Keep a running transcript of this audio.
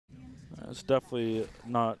it's definitely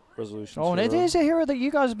not resolution. Oh, and it is a hero that you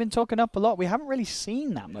guys have been talking up a lot. We haven't really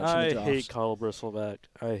seen that much in the drafts. I hate Call Bristleback.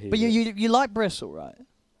 I hate but it. you like Bristle, right?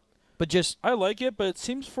 But just... I like it, but it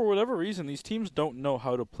seems for whatever reason, these teams don't know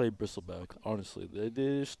how to play Bristleback, honestly. They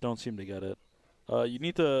just don't seem to get it. You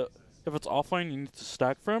need to... If it's offline, you need to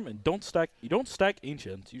stack for him, and you don't stack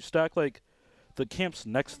Ancients. You stack, like, the camps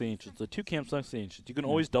next to the Ancients, the 2 camps next to the Ancients. You can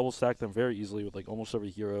always double stack them very easily with, like, almost every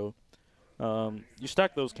hero. You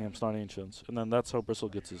stack those camps, not Ancients, and then that's how Bristle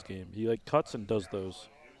gets his game. He, like, cuts and does those.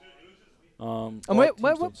 And where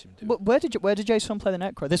did J.Storm play the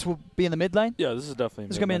Necro? This will be in the mid lane? Yeah, this is definitely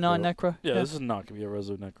This is going to be a 9 Necro? Yeah, this is not going to be a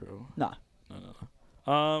Rezo Necro. Nah.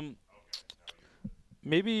 No.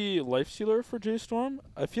 Maybe Lifestealer for J.Storm.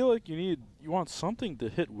 I feel like you want something to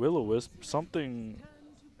hit Will-O-Wisp, something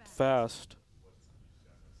fast.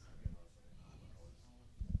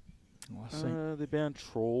 They banned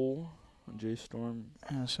Troll on J.Storm.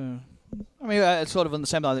 Yeah, so I mean, it's sort of on the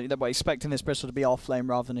same line that we're expecting this Bristle to be off lane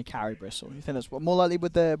rather than a carry Bristle. You think that's more likely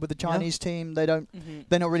with the Chinese team? They don't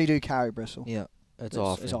really do carry Bristle. Yeah, it's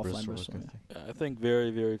off lane Bristle. Yeah, I think very,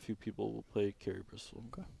 very few people will play carry Bristle.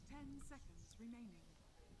 Okay.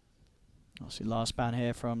 Obviously, last ban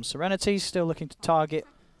here from Serenity, still looking to target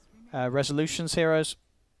Resolutions heroes.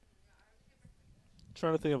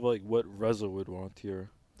 Trying to think of like what Rezo would want here.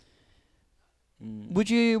 Would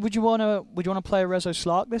you wanna play a Rezo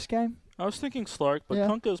Slark this game? I was thinking Slark, but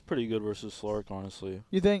Kunkka is pretty good versus Slark, honestly.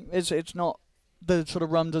 You think it's not the sort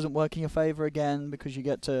of run doesn't work in your favor again because you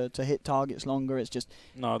get to hit targets longer? It's just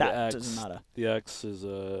no, that the X doesn't matter. The X is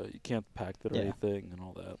you can't pack it or anything and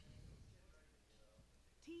all that.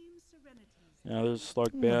 Yeah, there's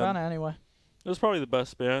Slark ban. Anyway. It was probably the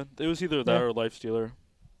best ban. It was either that or Lifestealer.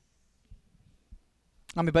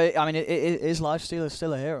 I mean, it is Lifestealer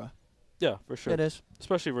still a hero? Yeah, for sure. It is,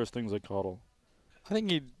 especially versus things like Coddle.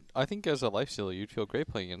 I think as a Lifestealer, you'd feel great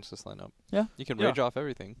playing against this lineup. Yeah, you can rage off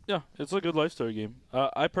everything. Yeah, it's a good Lifestealer game.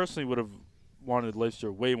 I personally would have wanted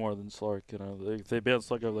Lifestealer way more than Slark. You know, if they banned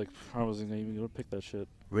Slark, I wasn't even gonna pick that shit.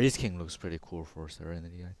 Wraith King looks pretty cool for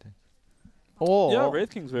Serenity, I think. Oh, yeah,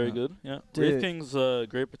 Wraith King's very good. Yeah, Wraith King's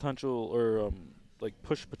great potential, or like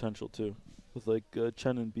push potential too, with like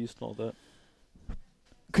Chen and Beast and all that.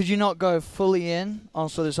 Could you not go fully in on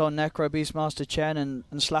sort of this on Necro Beastmaster Chen and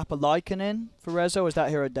slap a Lycan in for Rezo? Or is that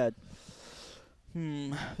hero dead?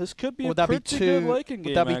 This could be a pretty good Lycan game.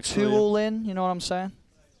 Would that be too all in? You know what I'm saying?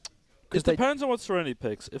 It depends on what Serenity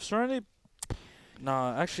picks. If Serenity,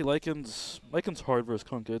 actually Lycan's hard versus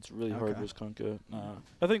Kunkka. It's really hard versus Kunkka.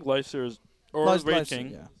 I think Lifestealer or Wraith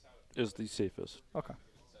King is the safest. Okay.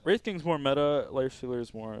 Wraith King's more meta. Lifestealer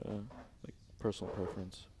is more like personal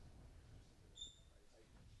preference.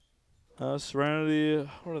 Serenity,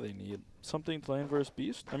 what do they need? Something to lane versus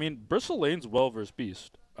Beast? I mean, Bristle lanes well versus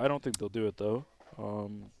Beast. I don't think they'll do it, though.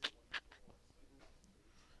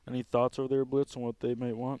 Any thoughts over there, Blitz, on what they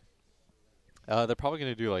might want? They're probably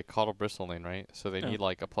going to do, like, Coddle Bristle lane, right? So they need,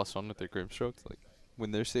 like, a +1 with their Grimstroke, like,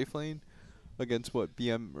 when they're safe lane against, what,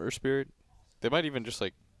 BM or Spirit? They might even just,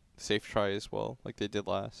 like, safe try as well, like they did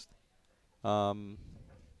last. A lot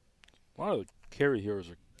of the carry heroes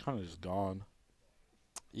are kind of just gone.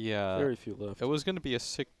 Yeah. Very few left. It was going to be a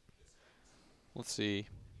sick... Let's see.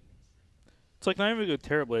 It's like not even a good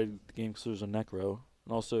Terrorblade game because there's a Necro.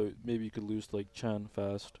 And also, maybe you could lose to, like, Chen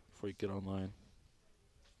fast before you get online.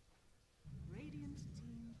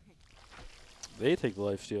 They take the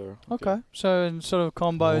Lifestealer. Okay. So in sort of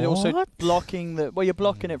combo, you're also blocking the... Well, you're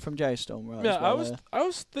blocking it from J.Storm, right? Yeah, I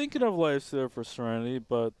was thinking of Lifestealer for Serenity,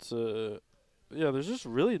 but... yeah, there's just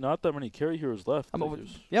really not that many carry heroes left.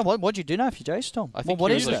 What'd you do now if you're J.Storm? I think what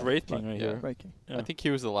is this Wraith King right here? Wraith King. Yeah. I think he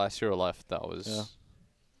was the last hero left. That was. Yeah.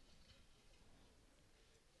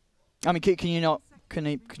 I mean, can you not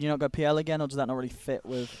go PL again, or does that not really fit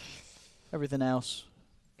with everything else?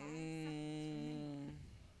 I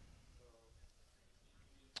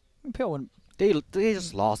mean, PL wouldn't. They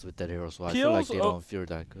just lost with that hero, so I feel like they don't feel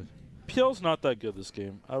that good. PL's not that good this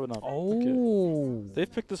game. I would not pick it.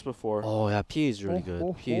 They've picked this before. Oh, yeah, P is really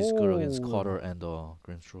good. P is good against Cotter and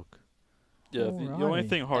Grimstroke. Yeah, the only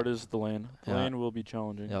thing hard is the lane. The lane will be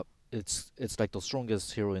challenging. Yep. It's like the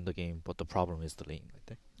strongest hero in the game, but the problem is the lane, I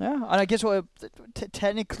think. Yeah, and I guess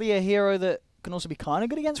technically a hero that can also be kind of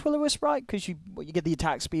good against Will-O-Wisp, right? Because you get the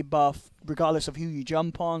attack speed buff regardless of who you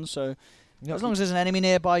jump on, so as long as there's an enemy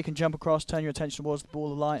nearby, you can jump across, turn your attention towards the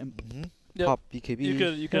ball of light, and pop BKB.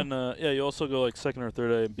 You can you also go like second or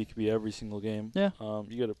third A and BKB every single game. Yeah.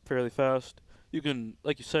 You get it fairly fast. You can,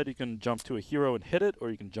 like you said, you can jump to a hero and hit it, or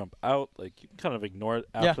you can jump out. Like you can kind of ignore it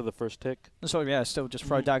after the first tick. So still just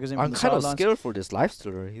throw daggers in. I'm kind of scared for this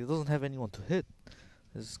Lifestealer. He doesn't have anyone to hit.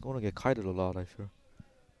 It's going to get kited a lot, I feel.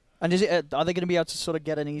 And is it? Are they going to be able to sort of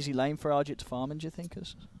get an easy lane for Arjit to farm in, do you think?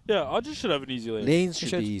 Yeah, I just should have an easy lane. Lanes You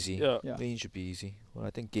should be should. easy. Yeah. Yeah. Lanes should be easy. Well,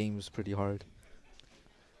 I think game's pretty hard.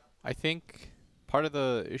 I think part of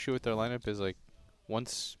the issue with their lineup is like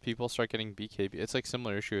once people start getting BKB, it's like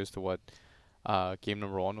similar issue as to what game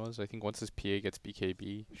number 1 was. I think once this PA gets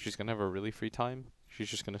BKB, she's gonna have a really free time. She's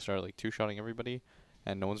just gonna start like two-shotting everybody,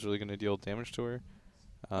 and no one's really gonna deal damage to her.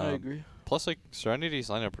 I agree. Plus, like Serenity's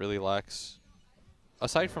lineup really lacks,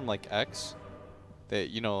 aside from like X, they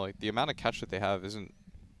like the amount of catch that they have isn't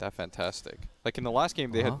that fantastic. Like in the last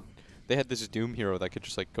game, they had this Doom hero that could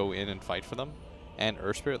just like go in and fight for them, and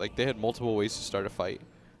Earth Spirit. Like they had multiple ways to start a fight.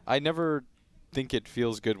 I never think it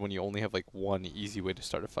feels good when you only have like one easy way to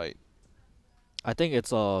start a fight. I think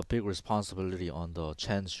it's a big responsibility on the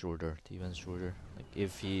Chen's shoulder, the event shoulder. Like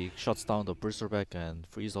if he shuts down the Bristleback and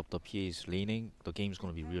frees up the PA's laning, the game's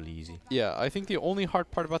gonna be really easy. Yeah, I think the only hard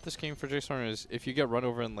part about this game for J.Storm is if you get run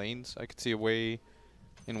over in lanes, I could see a way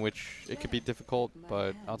in which it could be difficult,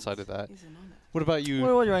 but outside of that. What about you? What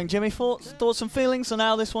are you doing, Jimmy? Thoughts and feelings on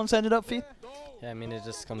how this one's ended up for you? Yeah, I mean, it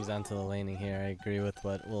just comes down to the laning here. I agree with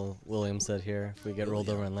what William said here. If we get rolled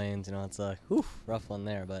over in lanes, it's a rough one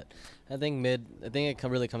there. But I think it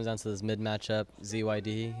really comes down to this mid matchup.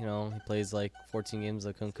 ZYD, he plays like 14 games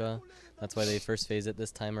of Kunkka. That's why they first phase it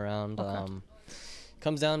this time around. Okay.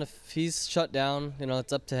 Comes down if he's shut down,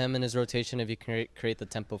 it's up to him and his rotation if he can create the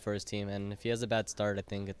tempo for his team. And if he has a bad start, I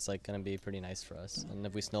think it's like gonna be pretty nice for us. And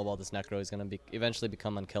if we snowball this Necro, he's gonna eventually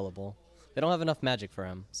become unkillable. They don't have enough magic for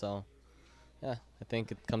him, so. Yeah, I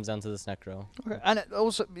think it comes down to this Necro. Okay. And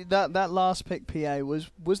also that last pick PA was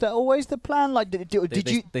that always the plan? Like did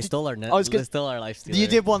you? They stole our net. They stole our life stealer. You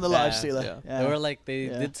did want the Yeah. life stealer. Yeah. They were like they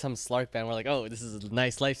did some Slark ban. We're like, oh, this is a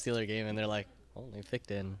nice life stealer game, and they're like, oh, they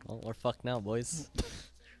picked in. Well, we're fucked now, boys.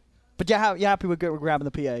 But you're happy with grabbing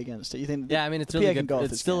the PA against it? You think? Yeah, I mean it's the really PA can good. go off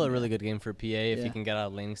It's this still game, a really good game for PA if Yeah. he can get out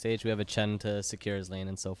of laning stage. We have a Chen to secure his lane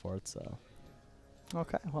and so forth. So.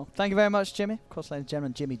 Okay. Well, thank you very much, Jimmy. Of course, ladies and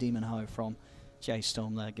gentlemen, Jimmy Demon Ho from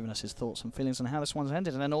J.Storm there, giving us his thoughts and feelings on how this one's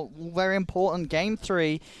ended. And then all very important, Game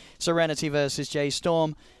 3, Serenity versus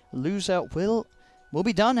J.Storm. Loser will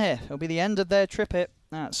be done here. It'll be the end of their trip at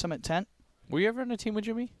Summit 10. Were you ever in a team with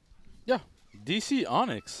Jimmy? Yeah. DC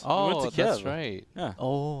Onyx. We Oh, went to that's Kiev. right. Yeah.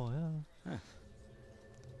 Oh,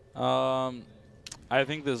 yeah. I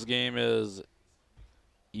think this game is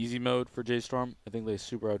easy mode for J.Storm. I think they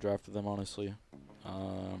super outdrafted them, honestly.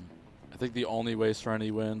 I think the only way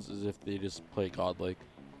Serenity wins is if they just play godlike.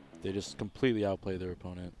 They just completely outplay their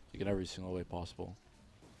opponent like in every single way possible.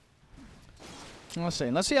 Let's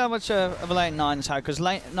see. Let's see how much of a lane 9 has had, because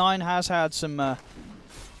lane 9 has had some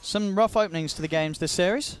rough openings to the games this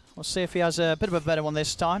series. We'll see if he has a bit of a better one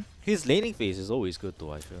this time. His laning phase is always good,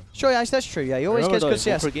 though, I feel. Sure, yes, that's true. Yeah, he always gets Remember good the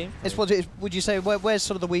CS. Invoker game? It's what would you say? Where's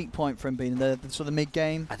sort of the weak point for him being the sort of mid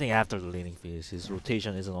game? I think after the laning phase, his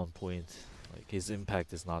rotation isn't on point. Like his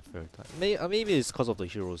impact is not very tight. Maybe it's because of the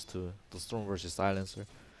heroes too. The Storm versus Silencer.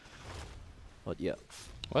 But yeah.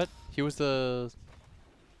 What? He was the...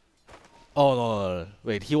 Oh no.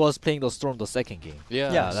 Wait, he was playing the Storm the second game.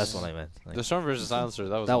 Yeah. Yes. That's what I meant. Like, The Storm versus Silencer,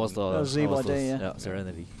 that was... that was the ZYD, yeah.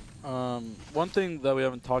 Serenity. One thing that we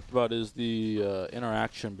haven't talked about is the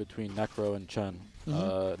interaction between Necro and Chen.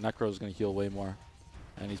 Necro's going to heal way more,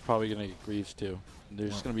 and he's probably going to get Greaves too.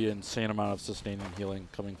 There's just going to be an insane amount of sustaining healing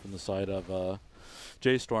coming from the side of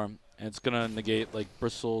J.Storm, and it's going to negate like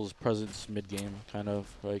Bristol's presence mid-game, kind of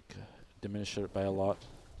like diminish it by a lot.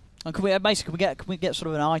 And can we get sort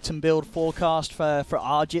of an item build forecast for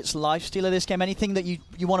Arjit's lifestealer this game? Anything that you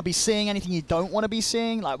want to be seeing? Anything you don't want to be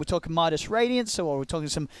seeing? Like we're talking Midas Radiance, or we're talking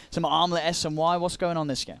some Armlet SMY. What's going on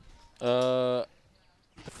this game? I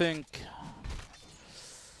think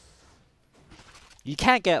You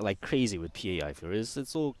can't get like crazy with PA, I feel.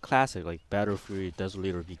 It's all classic, like Battle Fury,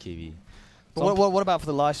 Desolator, BKB. But what about for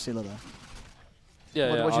the lifestealer though?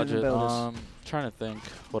 yeah, What should the build is? Ajit. Trying to think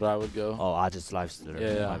what I would go. Oh, Ajit's Lifestealer.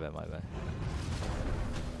 Yeah. My bad.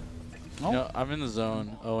 Oh. You know, I'm in the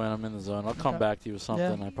zone. Oh, and I'm in the zone. I'll come Okay. back to you with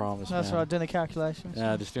something. I promise. That's man. right. Doing the calculations.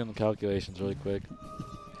 Yeah, just doing the calculations really quick.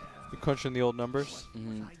 You crunching the old numbers?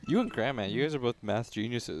 Mm-hmm. You and Graham, man, you guys are both math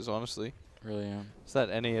geniuses, honestly. Really am. It's that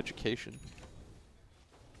NA education.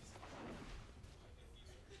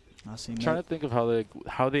 I see. I'm trying to think of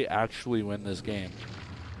how they actually win this game.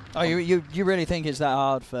 Oh, you really think it's that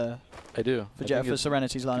hard for I do. I think it's-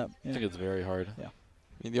 Serenity's lineup? I think it's very hard. Yeah. I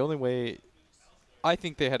mean, the only way... I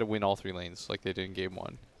think they had to win all 3 lanes like they did in game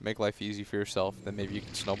 1. Make life easy for yourself, then maybe you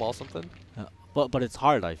can snowball something. But it's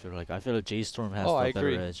hard, I feel. Like I feel like J.Storm has Oh, the I better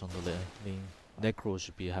agree. edge on the lane. Necro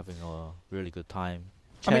should be having a really good time.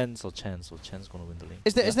 Chen's or Chen's gonna win the lane.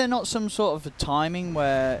 Is there not some sort of a timing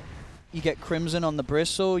where you get Crimson on the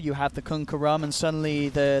Bristle, you have the Kunkka Rum, and suddenly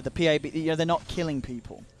the PAB, they're not killing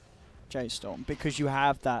people, J.Storm, because you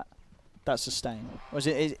have that sustain? Or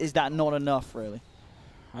is that not enough, really?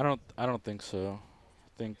 I don't think so.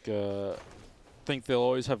 I think they'll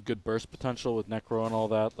always have good burst potential with Necro and all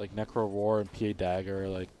that, like Necro Roar and PA Dagger,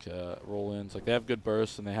 like roll-ins. Like they have good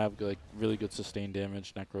bursts and they have like really good sustained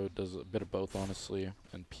damage. Necro does a bit of both, honestly,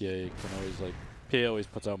 and PA always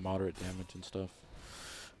puts out moderate damage and stuff.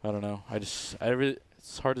 I don't know. It's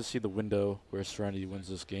hard to see the window where Serenity wins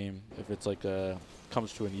this game if it's like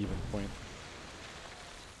comes to an even point.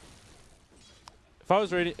 If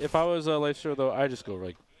I was Lifesteal though, I just go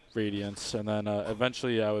like Radiance, and then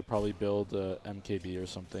eventually I would probably build MKB or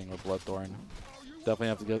something, or Bloodthorn. Definitely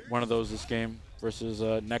have to get one of those this game versus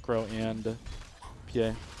Necro and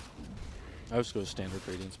PA. I would just go standard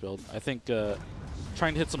Radiance build. I think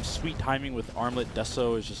trying to hit some sweet timing with Armlet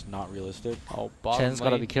Deso is just not realistic. Oh, Chen's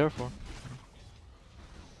gotta be careful.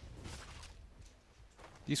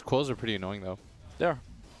 These quills are pretty annoying though. They are.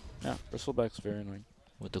 Yeah, Bristleback's very annoying.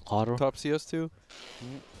 With the Quadro. Top CS2.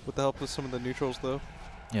 With the help of some of the neutrals though.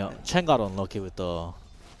 Yeah, Chen got unlucky with the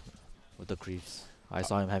creeps. I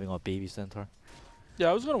saw him having a baby centaur. Yeah,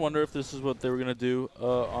 I was gonna wonder if this is what they were gonna do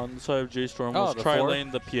on the side of J.Storm, was the try 4?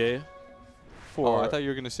 lane the PA. Oh, I thought you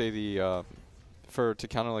were gonna say the to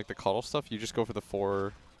counter like the coddle stuff, you just go for the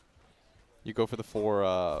 4. You go for the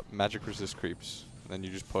 4 magic resist creeps, and then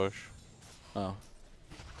you just push. Oh.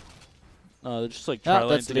 No, they're just like try lane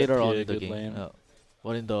that's to get later PA on in the good game. lane.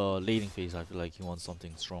 But in the laning phase, I feel like he wants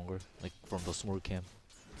something stronger, like from the small camp.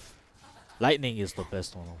 Lightning is the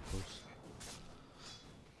best one, of course.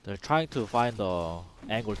 They're trying to find the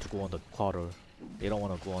angle to go on the quarter. They don't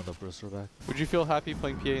want to go on the Bristleback. Would you feel happy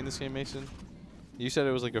playing PA in this game, Mason? You said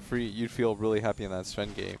it was like a free. You'd feel really happy in that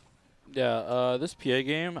Sven game. Yeah, this PA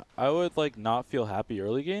game, I would like not feel happy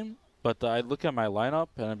early game, but I'd look at my lineup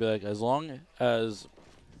and I'd be like, as long as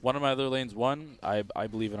one of my other lanes won, I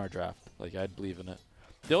believe in our draft. Like, I'd believe in it.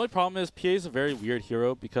 The only problem is PA is a very weird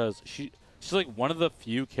hero because she's like one of the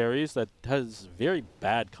few carries that has very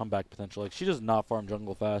bad comeback potential. Like, she does not farm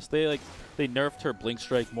jungle fast. They nerfed her blink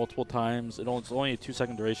strike multiple times. It's only a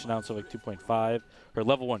 2-second duration now instead of like 2.5. Her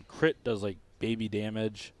level 1 crit does like baby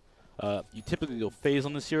damage. You typically go phase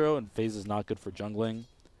on this hero, and phase is not good for jungling.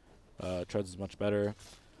 Treads is much better.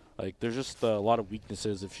 Like, there's just a lot of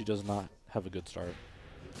weaknesses if she does not have a good start.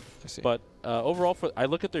 I see. But overall, I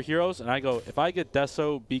look at their heroes and I go, if I get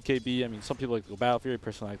Deso, BKB, I mean, some people like to go Battle Fury,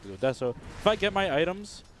 personally I like to go Deso. If I get my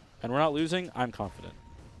items and we're not losing, I'm confident.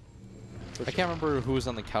 I can't remember who was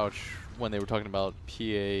on the couch when they were talking about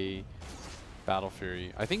PA Battle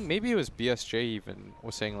Fury. I think maybe it was BSJ even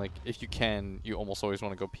was saying like, if you can, you almost always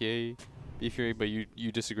want to go PA B Fury, but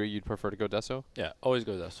you disagree. You'd prefer to go Deso. Yeah, always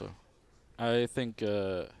go Deso. I think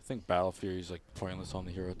Battle Fury is like pointless on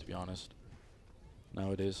the hero, to be honest.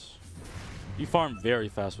 Nowadays, you farm very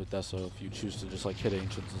fast with Deso if you choose to just like hit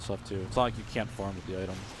ancients and stuff too. It's not like you can't farm with the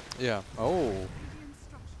item. Yeah. Oh.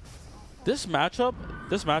 This matchup,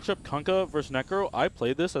 Kunkka versus Necro, I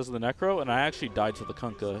played this as the Necro, and I actually died to the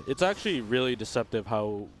Kunkka. It's actually really deceptive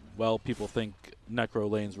how well people think Necro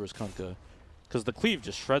lanes versus Kunkka. Because the cleave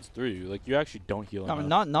just shreds through you. Like, you actually don't heal I mean,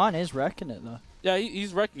 enough. Nine is wrecking it, though. Yeah,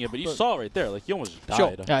 he's wrecking it, but you saw right there. Like, he almost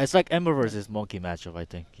Sure. died. Yeah, it's like Ember versus Monkey matchup. I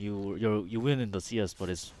think you win in the CS, but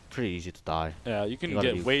it's pretty easy to die. Yeah, you can You gotta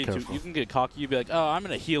get be way too. careful. You can get cocky. You'd be like, oh, I'm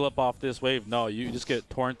gonna heal up off this wave. No, you just get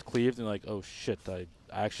torrent cleaved and like, oh shit, I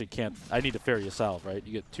actually can't. I need to ferry a salve, right?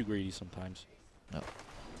 You get too greedy sometimes. No.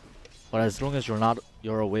 But as long as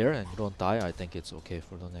you're aware and you don't die, I think it's okay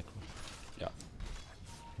for the Necro. Yeah.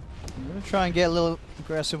 I'm going to try and get a little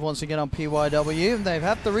aggressive once again on PYW. They've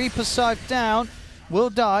had the Reaper Scythe down. Will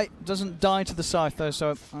die. Doesn't die to the Scythe, though,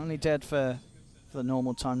 so only dead for the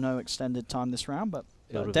normal time. No extended time this round, but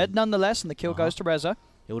dead nonetheless, and the kill goes to Reza.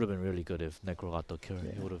 It would have been really good if Necro got the kill.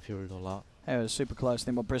 Yeah. He would have healed a lot. It was super close.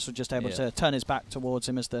 Then Bristle just able Yeah. to turn his back towards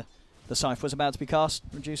him as the Scythe was about to be cast,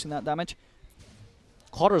 reducing that damage.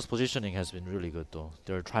 Quarter's positioning has been really good, though.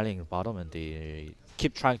 They're trialing bottom, and they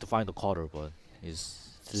keep trying to find the quarter, but he's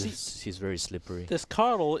very slippery. This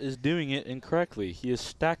Coddle is doing it incorrectly. He is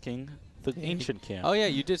stacking the ancient camp. Oh yeah,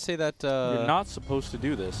 you did say that. You're not supposed to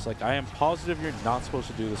do this. Like, I am positive you're not supposed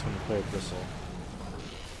to do this when you play a Bristle.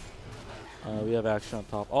 We have action on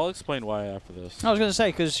top. I'll explain why after this. I was going to say,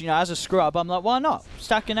 because, as a scrub, I'm like, why not?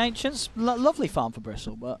 Stacking Ancients, lovely farm for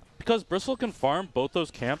Bristle, but... Because Bristle can farm both those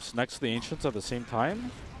camps next to the ancients at the same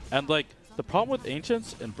time, and like The problem with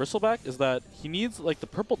Ancients and Bristleback is that he needs, like, the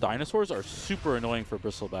purple dinosaurs are super annoying for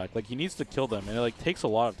Bristleback. Like, he needs to kill them, and it, like, takes a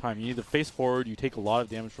lot of time. You need to face forward. You take a lot of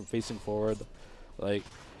damage from facing forward. Like,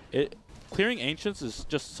 clearing Ancients is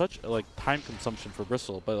just such, like, time consumption for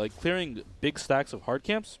Bristle. But, like, clearing big stacks of hard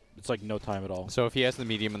camps, it's, like, no time at all. So if he has the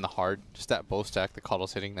medium and the hard, both stack, the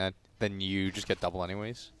Coddle's hitting that, then you just get double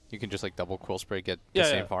anyways? You can just, like, double Quill Spray, get the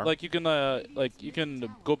same farm? Like, you can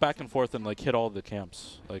go back and forth and, like, hit all the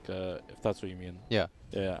camps, like, if that's what you mean. Yeah.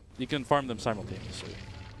 Yeah, you can farm them simultaneously.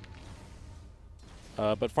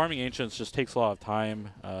 But farming Ancients just takes a lot of time,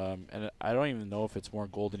 and I don't even know if it's more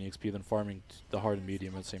gold and EXP than farming the hard and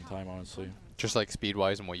medium at the same time, honestly. Just, like,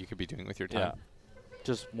 speed-wise and what you could be doing with your time? Yeah.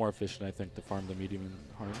 Just more efficient, I think, to farm the medium and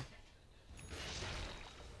hard.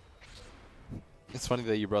 It's funny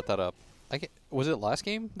that you brought that up. Was it last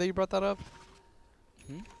game that you brought that up?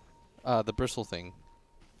 The Bristle thing.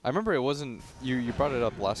 I remember it wasn't... You brought it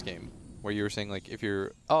up last game, where you were saying, like, if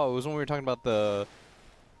you're... Oh, it was when we were talking about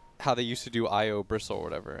how they used to do IO Bristle or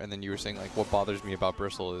whatever, and then you were saying, like, what bothers me about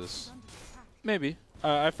Bristle is... Maybe.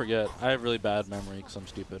 I forget. I have really bad memory because I'm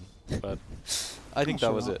stupid. But I think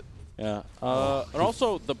that was it. Yeah. And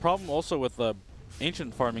also, the problem also with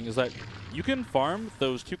Ancient farming is that you can farm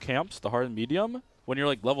those two camps, the hard and medium, when you're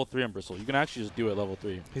like level 3 on Bristle. You can actually just do it level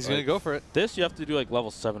 3. He's going to go for it. This, you have to do like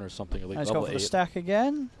level 7 or something, or like Let's level go for 8. the stack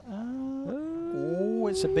again. Oh,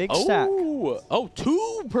 it's a big stack. Oh,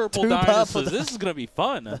 two purple dinosaurs. This is going to be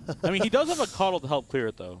fun. I mean, he does have a Coddle to help clear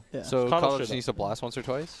it, though. Yeah. So Coddle Coddle just needs to blast once or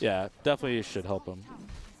twice? Yeah, definitely should help him.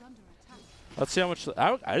 Let's see how much...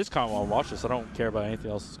 I just kind of want to watch this. I don't care about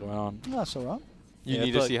anything else that's going on. That's all right. You Yeah,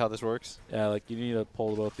 need to see how this works? Yeah, like you need to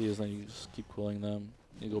pull both these, and then you just keep cooling them.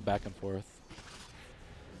 You go back and forth.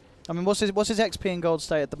 I mean, what's his XP and gold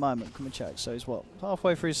state at the moment? Can we check? So he's what?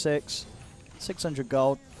 Halfway through 600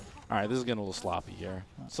 gold. All right, this is getting a little sloppy here.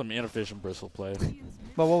 Some inefficient Bristle play.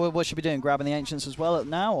 Well, what should we be doing? Grabbing the Ancients as well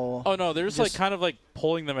now, or? Oh no, they're just like kind of like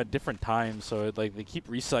pulling them at different times. So it, like they keep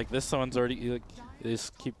like this one's already like they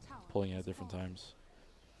just keep pulling it at different times.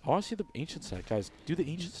 I want to see the Ancient stack, guys. Do the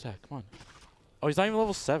Ancient stack. Come on. Oh, he's not even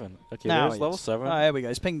level 7. Okay, Now there's level 7. Oh, there we go.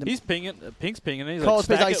 He's pinged him. He's pinging. Pink's pinging. He's Cole's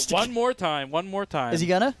like, like, stack it one more time. One more time. Is he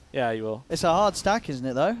gonna? Yeah, he will. It's a hard stack, isn't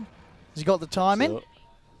it, though? Has he got the timing?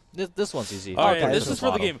 So this one's easy. All right, Okay, this is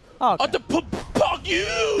for the game. Okay. Fuck you!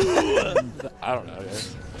 I don't know,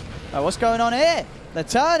 guys. What's going on here? They're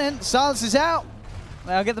turning. Silence is out.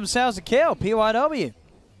 They'll get themselves a kill. PYW.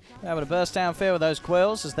 They're able to burst downfield with those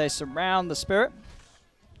quills as they surround the spirit.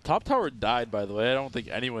 Top tower died, by the way. I don't think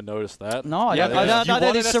anyone noticed that. No, I Yeah, don't. I don't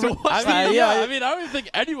I mean, I don't think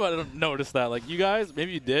anyone noticed that. Like, you guys,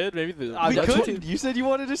 maybe you did. Maybe We couldn't. You said you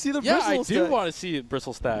wanted to see the yeah, Bristle I do stack. want to see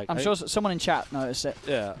Bristle stack. I'm sure someone in chat noticed it.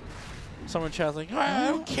 Yeah. Someone in chat's like, I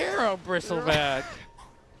don't care about Bristleback.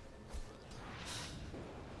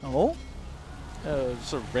 Oh.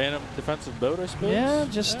 Just a random defensive boat, I suppose. Yeah,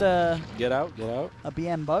 just Get out, get out. a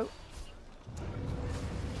BM boat.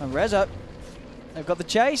 And Rezo. They've got the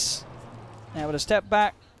chase. Now with a step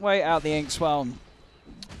back, wait out the Inkswell.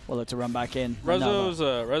 We'll look to run back in.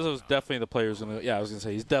 Rezo's definitely the player who's going to... Yeah, I was going to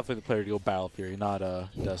say, he's definitely the player to go Battle Fury, not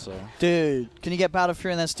Deso. Dude, can you get Battle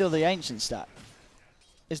Fury and then still the Ancient stack?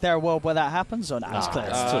 Is there a world where that happens? Or no, it's clear.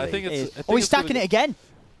 I think it's... Oh, he's stacking it again?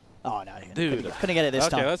 Oh, no. Dude. Couldn't get it this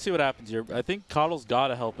time. Okay, let's see what happens here. I think Coddle's got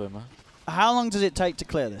to help him. How long does it take to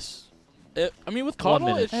clear this? I mean, with Coddle,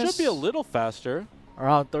 minute. it should be a little faster.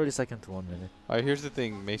 Around 30 seconds to 1 minute. All right, here's the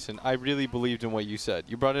thing, Mason. I really believed in what you said.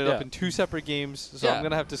 You brought it up in 2 separate games, so Yeah. I'm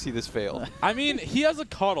going to have to see this fail. I mean, he has a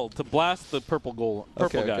Coddle to blast the purple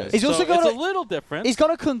guys. okay. He's So also got it's a little different. He's got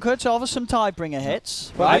a Kunker to offer some Tidebringer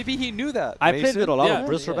hits. Well, right? maybe he knew that. I played Mason. with a lot Yeah. of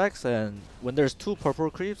Bristlebacks, and when there's 2 purple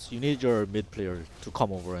creeps, you need your mid player to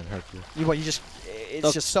come over and help you.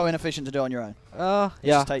 It's just so inefficient to do on your own.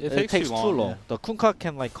 Yeah, take- it it takes takes too too long. long, yeah. The Kunkka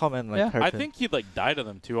can like come and like Yeah. help I him. think he'd like die to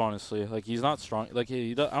them too, honestly. Like he's not strong. Like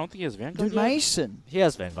I don't think he has Vanguard Dude, yet. Mason, he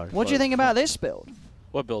has Vanguard. what do you but- think about this build?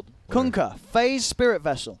 What build? Kunka, Phase Spirit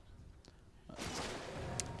Vessel.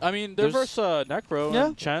 I mean, they're There's- versus Necro Yeah.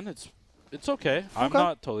 and Chen. It's okay. I'm Okay.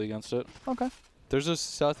 not totally against it. Okay. There's a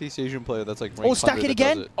Southeast Asian player that's like Oh, stack ranked it 100 that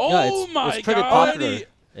does again? it. Oh Yeah, my it's pretty god! popular.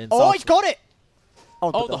 in Oh, South- he's got it!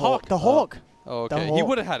 Oh, the Hawk. The Hawk. Oh, The okay. He Hawk.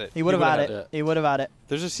 would have had it. He would have would've had had it. it. He would have had it.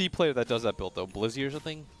 There's a C player that does that build though, Blizzy or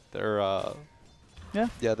something. They're Yeah.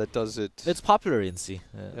 yeah, that does it. It's popular in C.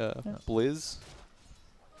 yeah, Blizz.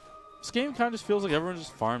 This game kind of just feels like everyone's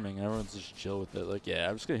just farming. Everyone's just chill with it. Like, yeah,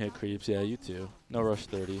 I'm just gonna hit creeps. Yeah, you too. No rush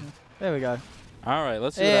 30. There we go. All right,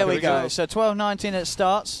 let's see. what There we happens. go. So 12-19 it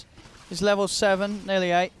starts. He's level 7,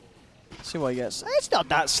 nearly 8. See what he gets. It's not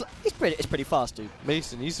that. It's pretty fast, dude.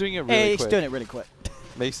 Mason, he's doing it Yeah, really he's quick. doing it really quick.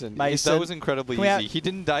 Mason. Mason. That was incredibly Can we easy. He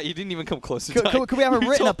didn't die. He didn't even come close to Can, dying. can we have a You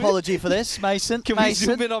written told me- apology for this, Mason? Can Mason?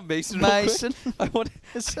 we zoom in on Mason real Mason. quick? I want.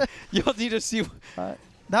 Y'all need to see.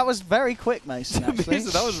 That was very quick, Mason. Actually.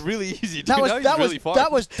 Mason, that was really easy. Dude. That was Now he's that really was far.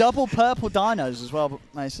 that was double purple dinos as well,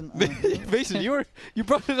 Mason. Mason, you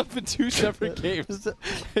brought it up in 2 separate games.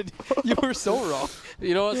 And you were so wrong.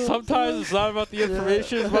 You know what? Sometimes it's not about the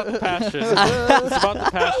information, it's about the passion. It's about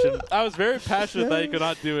the passion. I was very passionate that you could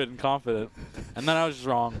not do it and confident. And then I was just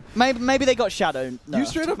wrong. Maybe they got shadowed. You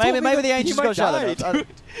straight up maybe told me maybe that the he ancients might got shadowed. die, dude.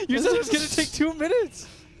 You said it was going to take 2 minutes.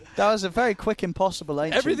 That was a very quick, impossible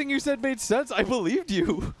ancient. Everything you said made sense. I believed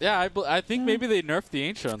you. Yeah, I think maybe they nerfed the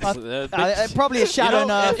ancients. Probably a shadow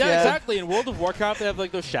nerf. Yeah, exactly. In World of Warcraft, they have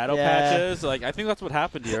like those shadow Yeah. patches. Like I think that's what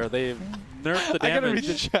happened here. They nerfed the damage. I gotta read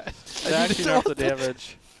the chat. They actually nerfed the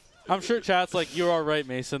damage. I'm sure chat's like, you're all right,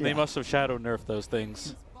 Mason. They Yeah. must have shadow nerfed those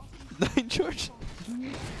things. 9 George.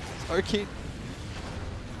 Arcane.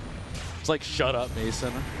 It's like, shut up,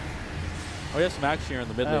 Mason. Oh, yes, Max here in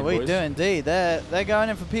the mid lane, We boys. do indeed. They're going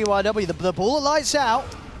in for PYW. The bullet light's out.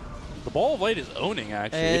 The Ball of Light is owning,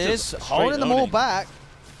 actually. It It's is just holding straight them all owning. back.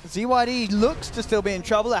 ZYD looks to still be in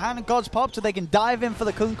trouble. The Hand of Gods popped, so they can dive in for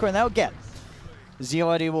the Kunkka, and they'll get.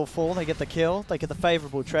 ZYD will fall. They get the kill. They get the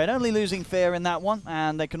favorable trade. Only losing Fear in that one,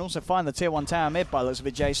 and they can also find the tier 1 tower mid by the looks of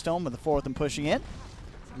it. J.Storm with the 4 of them pushing in.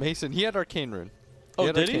 Mason, he had Arcane Rune. Oh,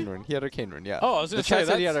 had did he? Arcane Rune. He had Arcane Rune, yeah. Oh, I was the gonna chat say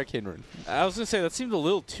said he had that's- Arcane Rune. I was going to say, that seemed a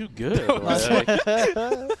little too good.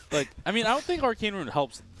 like, I mean, I don't think Arcane Rune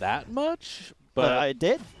helps that much, But but I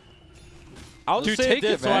did. I'll Dude, say take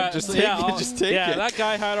this, it, so man. Just take it. I'll- Just take yeah, it. that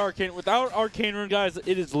guy had Arcane. Without Arcane Rune, guys,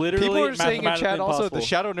 it is literally People are saying in mathematically chat also impossible. the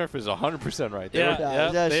shadow nerf is 100% right. They Yeah, were-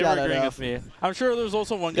 Yeah, yeah, they were shadow agreeing nerf. with me. I'm sure there's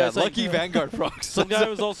also one guy yeah, saying, lucky Vanguard procs. some guy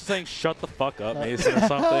was also saying, shut the fuck up, Mason, or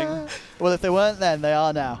something. Well, if they weren't then, they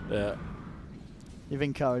are now. Yeah. You've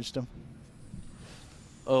encouraged them.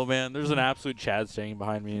 Oh man, there's an absolute Chad staying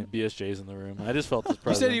behind me, and BSJ's in the room. I just felt his He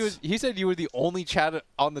presence. said he said you were the only Chad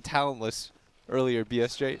on the talent list earlier,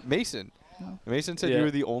 BSJ. Mason. Mason said Yeah. you were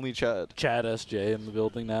the only Chad. Chad SJ in the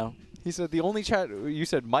building now. He said the only Chad. You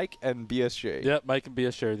said Mike and BSJ. Yep, Mike and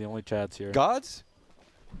BSJ are the only Chads here. Gods?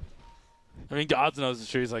 I mean, God knows the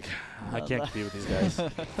truth. He's like, I can't compete with these guys.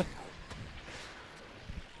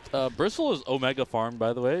 Bristle is Omega farm,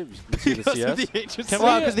 by the way. You can see the Because CS. of the ancients. Can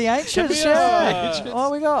Well, we- because the ancients, we, yeah. uh,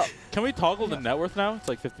 What we got? Can we toggle the net worth now? It's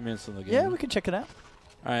like 50 minutes in the game. Yeah, we can check it out.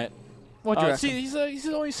 All right. What do you reckon? See, he's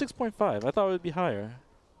only 6.5. I thought it would be higher.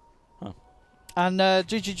 And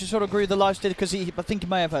did you sort of agree with the lifesteal? Because I think you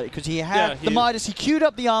may have heard it. Because he had Yeah, the he- Midas, he queued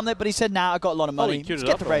up the armlet, but he said, "Nah, I got a lot of Oh, he money. queued Let's it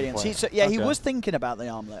get up the at one Radiance." point. He Okay. was thinking about the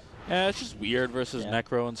armlet. Yeah, it's just weird versus Yeah.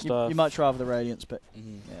 Necro and stuff. You much rather the Radiance, but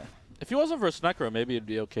Mhm. yeah. If he wasn't versus Necro, maybe it'd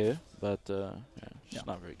be okay. But yeah, it's just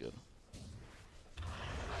Yeah. not very good.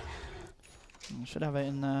 Should have it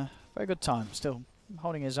in very good time. Still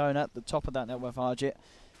holding his own at the top of that net worth Argit.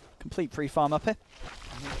 Complete pre-farm up here.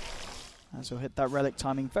 As he'll hit that relic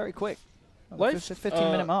timing very quick. Life-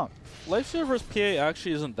 15-minute mark. Lifestealer versus PA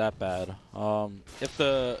actually isn't that bad. If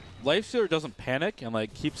the Lifestealer doesn't panic and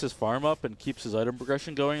like keeps his farm up and keeps his item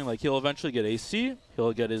progression going, like he'll eventually get AC,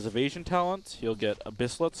 he'll get his evasion talent, he'll get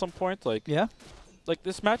Abyssal at some point. Like Yeah.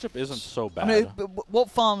 this matchup isn't so bad. I mean, what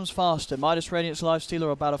farms faster? Midas Radiance Lifestealer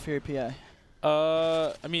or Battle Fury PA?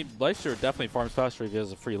 I mean, Lifestealer definitely farms faster if he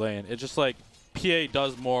has a free lane. It's just like PA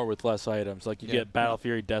does more with less items. Like you Yeah. get Battle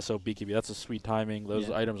Fury, Deso, BKB. That's a sweet timing. Those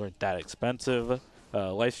Yeah. items aren't that expensive.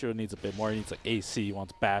 Lifestealer needs a bit more. He needs like AC. He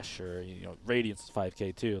wants Bash or Radiance is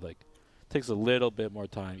 5k too. Like takes a little bit more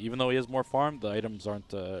time. Even though he has more farm, the items aren't.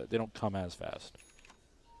 They don't come as fast.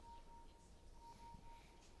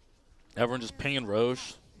 Everyone just pinging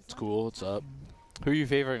Roche. It's cool. It's up. Who are you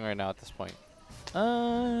favoring right now at this point?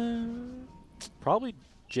 Probably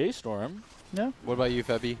J.Storm. Yeah. What about you,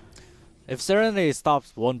 Febby? If Serenity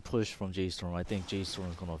stops one push from J.Storm, I think J.Storm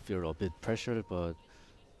is gonna feel a bit pressure, but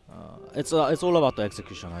it's all about the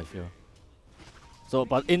execution, I feel. So,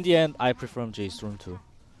 but in the end, I prefer J.Storm too.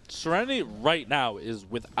 Serenity right now is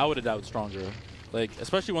without a doubt stronger. Like,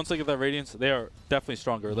 especially once they get that Radiance, they are definitely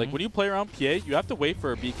stronger. Like, when you play around PA, you have to wait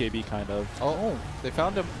for a BKB, kind of. Oh, they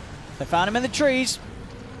found him. They found him in the trees.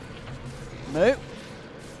 Nope.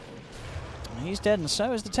 He's dead, and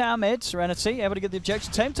so is the tower mid. Serenity able to get the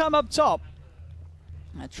objection. Same time up top.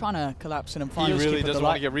 They're trying to collapse in and He find really doesn't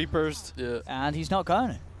want to get repursed. Yeah. And he's not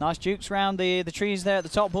going. Nice jukes around the trees there at the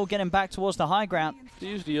top. Ball getting back towards the high ground. They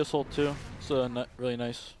use the assault too. It's really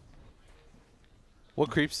nice. What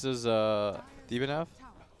creeps does Demon have?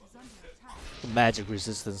 Magic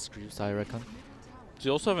resistance creeps, I reckon. Do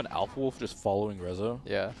you also have an Alpha Wolf just following Rezo?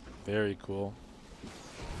 Yeah. Very cool.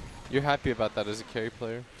 You're happy about that as a carry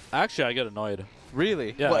player? Actually, I get annoyed.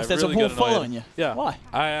 Really? Yeah, What I if there's really a wall get annoyed. following you? Yeah. Why?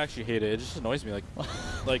 I actually hate it. It just annoys me.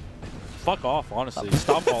 Like, fuck off, honestly.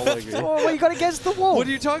 Stop following me. Oh, what you got against the wall? What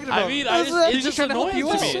are you talking about? I mean, He's it's just just trying to help annoying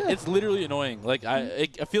you to me. out. It's literally annoying. Like I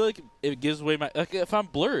feel like it gives away my. Like if I'm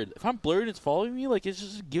blurred and it's following me, like it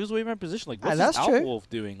just gives away my position. Like what's that's this true. Alpha Wolf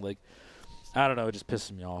doing? Like I don't know. It just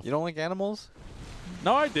pisses me off. You don't like animals?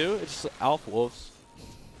 No, I do. It's just Alpha Wolves.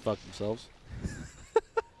 Fuck themselves.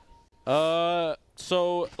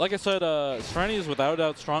 So like I said, Serenity is without a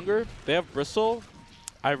doubt stronger. They have Bristle.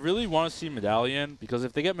 I really want to see Medallion because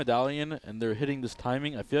if they get Medallion and they're hitting this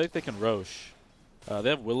timing, I feel like they can Roche. They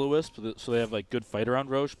have Will-O-Wisp, so they have like good fight around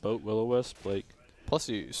Roche, Boat, Will-O-Wisp, like. Plus,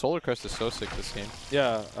 Solar Crest is so sick this game.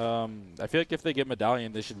 Yeah, I feel like if they get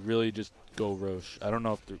Medallion, they should really just go Roche. I don't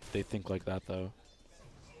know if they think like that though.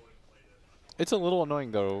 It's a little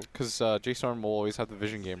annoying though, because J.Storm will always have the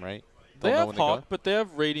vision game, right? They They'll know have when Hawk, go. but they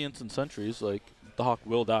have Radiance and Sentries. Like the Hawk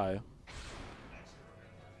will die.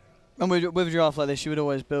 And with a draft like this, you would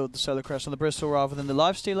always build the Solar Crest on the Bristle rather than the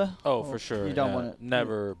Lifestealer? Oh, Or for sure. You don't yeah. want it?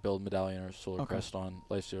 Never build Medallion or Solar Okay. Crest on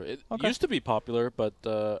Lifestealer. It Okay. used to be popular, but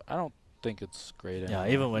I don't think it's great Yeah, anymore.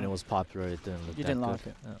 even when it was popular, it didn't look You that didn't good. like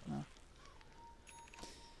it? Yeah. No.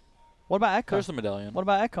 What about Echo? There's the Medallion. What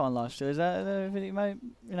about Echo on Lifestealer? Is that,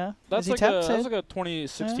 That's is he like tapped that's to? like a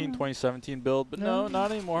 2016, Yeah. 2017 build, but no, Yeah.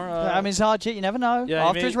 not anymore. I mean, it's Arjit, you never know. yeah, he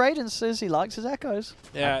After his may- Radiances, he likes his Echoes.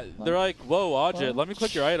 yeah, they're like, whoa, Ajit, Well- let me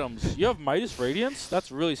click your items. You have Midas Radiance?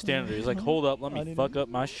 That's really standard. He's like, hold up, let I me didn't fuck know. up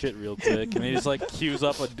my shit real quick. And he just like queues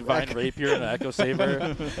up a Divine Rapier and an Echo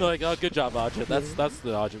Saber. They're like, oh, good job, Ajit. That's the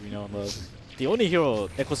Ajit we know and love. The only hero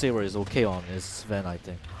Echo Saber is okay on is Sven, I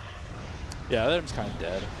think. Yeah, that one's kind of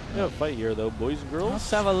dead. We have a fight here, though, boys and girls.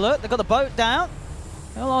 Let's have a look. They've got the boat down.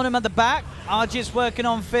 They'll on him at the back. Arjit's working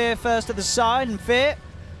on Fear first at the side, and Fear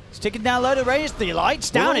sticking down low to Radiance. The lights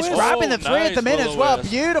down. He's Will-O-Wisp. grabbing the Oh, three at the nice mid as well.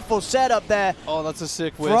 Will-O-Wisp. Beautiful setup there Oh, that's a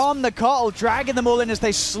sick wisp. from the Cottle, dragging them all in as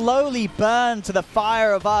they slowly burn to the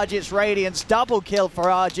fire of Arjit's Radiance. Double kill for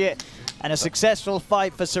Arjit. And a successful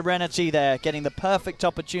fight for Serenity there, getting the perfect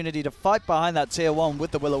opportunity to fight behind that tier 1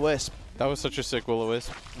 with the Will-O-Wisp. That was such a sick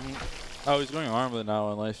Will-O-Wisp. Oh, he's going Armlet now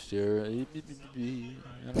on Lifesteer.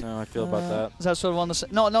 I don't know how I feel about that. Is that sort of on the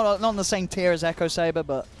not on the same tier as Echo Saber,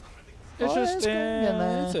 but It's just, it's getting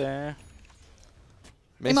there. it's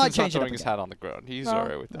Mason's might not change it up throwing his again. hat on the ground. He's No.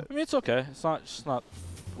 alright with it. I mean, it's okay. It's not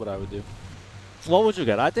what I would do. What would you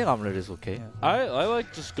get? I think Amulet is okay. I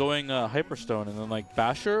like just going Hyperstone and then like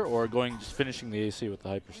Basher or going just finishing the AC with the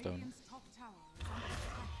Hyperstone.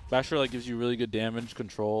 Basher like gives you really good damage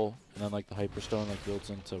control, and then like the Hyperstone like builds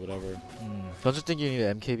into whatever. Don't you think you need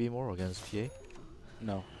MKB more against PA?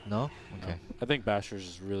 No. No? Okay. I think Basher's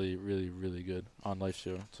is really, really, really good on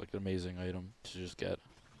Lifesteal. It's like an amazing item to just get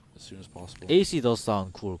as soon as possible. AC does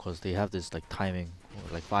sound cool because they have this like timing,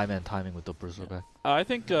 like 5-man timing with the Berserker. I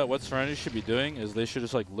think what Serenity should be doing is they should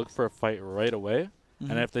just like look for a fight right away.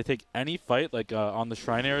 And if they take any fight, like on the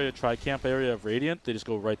Shrine area, Tri-Camp area of Radiant, they just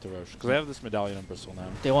go right to Roche. Because they have this Medallion on Bristle now.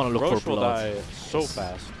 They want to look Roche for will blood. die so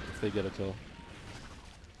fast if they get a kill.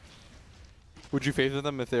 Would you favor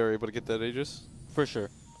them if they were able to get that Aegis? For sure.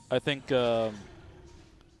 I think they're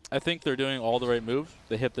doing all the right moves.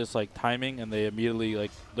 They hit this like timing and they immediately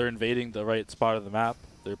like they're invading the right spot of the map.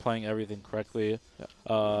 They're playing everything correctly.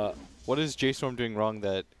 Yeah. What is J.Storm doing wrong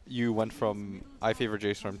that you went from I favor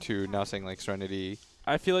J.Storm to now saying like Serenity?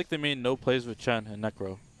 I feel like they made no plays with Chen and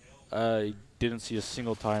Necro. I didn't see a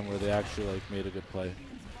single time where they actually like made a good play.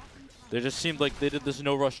 They just seemed like they did this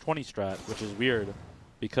no rush 20 strat, which is weird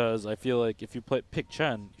because I feel like if you pick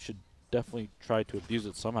Chen, you should definitely try to abuse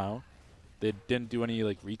it somehow. They didn't do any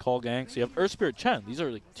like recall ganks. You have Earth Spirit Chen. These are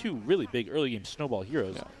like two really big early game snowball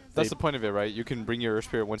heroes. Yeah. That's the point of it, right? You can bring your Earth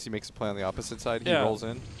Spirit once he makes a play on the opposite side. He Yeah. rolls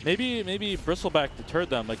in. Maybe Bristleback deterred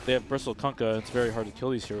them. Like they have Bristle Kunkka. It's very hard to kill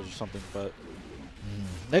these heroes or something. But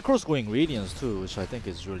Necro's going Radiance too, which I think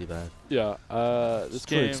is really bad. yeah, this It's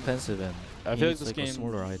too game. expensive and I feel like needs, this like game. a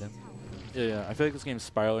smaller item. Yeah, I feel like this game's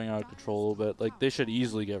spiraling out of control a little bit. Like they should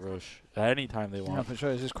easily get Roche at any time they Yeah, want. for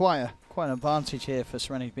sure. There's quite an advantage here for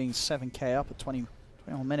Serenity being 7k up at 21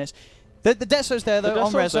 minutes. The Deso's there though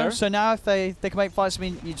on Deso's Rezo, there. so now if they can make fights, I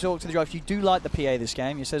mean, you talk to the draft, you do like the PA this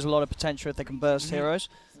game. You say there's a lot of potential if they can burst heroes.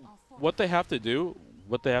 What they have to do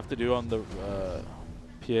on the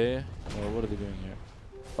PA. What are they doing here?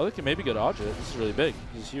 Oh, they can maybe get Audra. This is really big.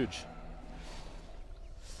 This is huge.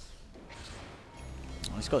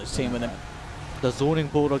 He's got his team with him. The zoning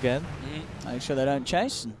bolt again. Make sure they don't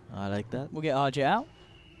chase. And I like that. we'll get RJ out.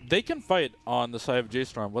 They can fight on the side of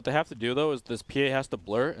J.Storm. What they have to do, though, is this PA has to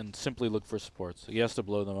blur and simply look for supports. He has to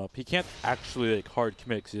blow them up. He can't actually like hard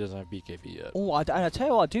commit because he doesn't have BKB yet. Oh, I tell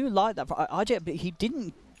you what, I do like that. For RJ, but he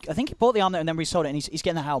didn't I think he bought the armlet and then resold it, and he's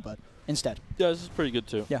getting the halberd instead. Yeah, this is pretty good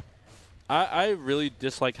too. Yeah. I really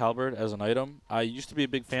dislike halberd as an item. I used to be a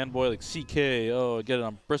big fanboy, like CK, oh, I get it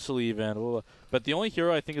on Bristle even. Blah, blah. But the only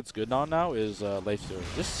hero I think it's good on now is Lifestealer.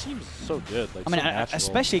 This seems so good. Like, I mean, so natural.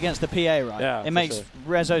 especially against the PA, right? Yeah, it makes sure.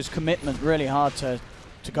 Rezo's commitment really hard to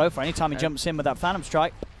go for. Anytime he jumps in with that Phantom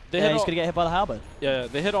Strike, he's going to get hit by the halberd. Yeah,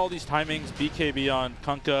 they hit all these timings. BKB on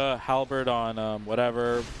Kunkka, halberd on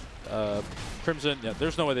whatever, Crimson. Yeah,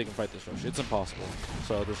 there's no way they can fight this rush. It's impossible.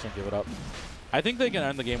 So they're just going to give it up. I think they can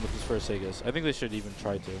end the game with this first Aegis. I think they should even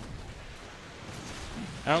try to.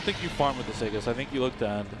 I don't think you farm with this Aegis. I think you look to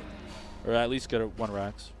end. Or at least get a 1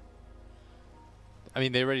 Rax. I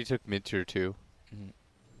mean, they already took mid tier 2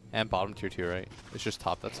 and bottom tier 2, right? It's just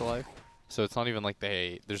top that's alive. So it's not even like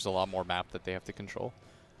there's a lot more map that they have to control.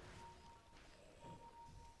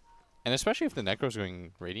 And especially if the Necro's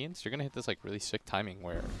going Radiance, you're going to hit this like really sick timing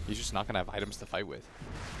where he's just not going to have items to fight with.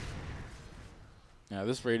 Yeah,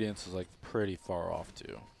 this Radiance is like pretty far off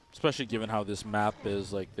too. Especially given how this map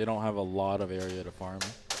is, like they don't have a lot of area to farm.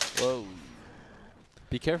 Whoa.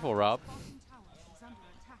 Be careful, Rob.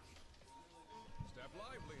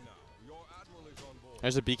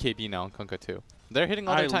 There's a BKB now on Kunkka too. They're hitting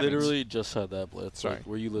all their timings. I literally just said that, Blitz. Sorry. Like,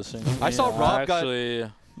 were you listening? I saw Rob actually.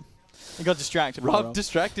 He got distracted. Rob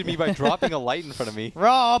distracted me by dropping a light in front of me.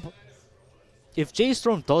 Rob! If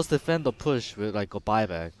J.Storm does defend the push with like a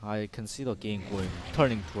buyback, I can see the game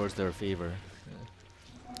turning towards their favor.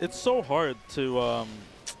 It's so hard to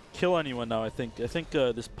kill anyone now. I think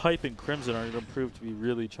this Pipe and Crimson are going to prove to be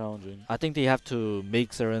really challenging. I think they have to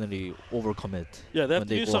make Serenity overcommit. Yeah, they have when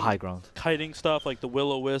to they do go some high ground. kiting stuff, like the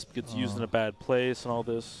Will-O-Wisp gets used in a bad place and all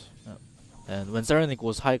this. Yeah. And when Serenity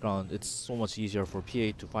goes high ground, it's so much easier for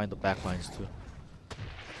PA to find the backlines too.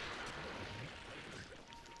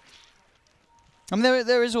 I mean,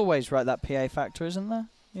 there is always, right, that PA factor, isn't there?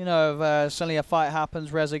 You know, if suddenly a fight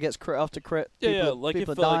happens, Reza gets crit after crit. Like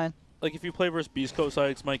people if are dying. like if you play versus Beast Coast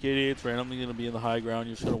Ike's Mike 88's randomly going to be in the high ground,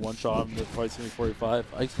 you're just going to one-shot him, the fight's going to be 45.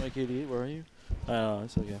 Ike's Mike 88, where are you? I don't know,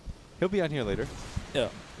 it's okay. He'll be on here later. Yeah.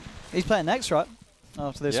 He's playing next, right?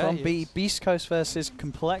 After this Yeah, one, he is. Beast Coast versus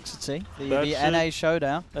Complexity, the That NA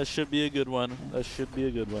showdown. That should be a good one. That should be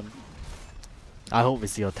a good one. I hope we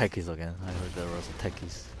see a techies again. I heard there was a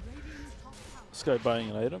techies. This guy buying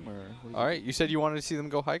an item, or? All right, you said you wanted to see them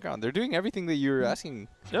go high ground. They're doing everything that you were asking.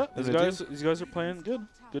 Yeah, These these guys are playing good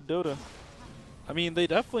Dota. I mean, they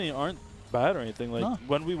definitely aren't bad or anything. Like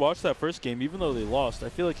when we watched that first game, even though they lost, I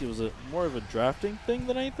feel like it was more of a drafting thing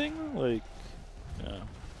than anything. Like, yeah.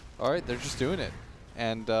 All right, they're just doing it,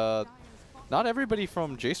 and not everybody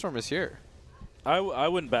from J.Storm is here. I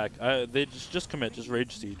wouldn't back. They just commit, just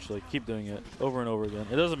rage siege, like keep doing it over and over again.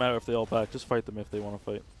 It doesn't matter if they all back, just fight them if they want to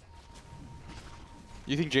fight.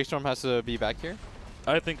 You think J.Storm has to be back here?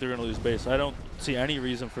 I think they're gonna lose base. I don't see any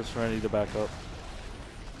reason for Serenity to back up.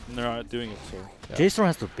 And they're not doing it, so. Yeah. J.Storm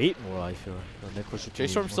has to bait more, I feel.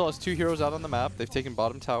 J.Storm still has 2 heroes out on the map. They've taken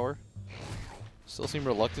bottom tower. Still seem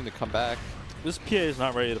reluctant to come back. This PA is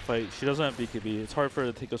not ready to fight. She doesn't have BKB. It's hard for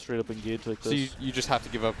her to take a straight up engage like this. So you just have to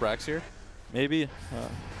give up Rax here? Maybe.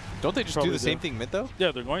 Don't they just do the same thing mid though?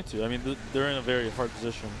 Yeah, they're going to. I mean, they're in a very hard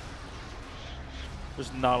position.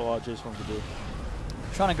 There's not a lot J.Storm to do.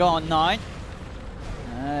 Trying to go on 9.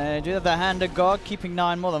 Do have the Hand of God, keeping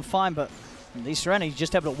 9 more than fine, but these Serenity's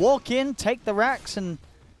just able to walk in, take the racks, and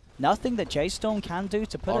nothing that J.Storm can do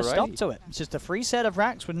to put a stop to it. It's just a free set of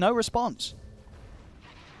racks with no response.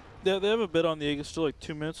 Yeah, they have a bit on the Aegis, still like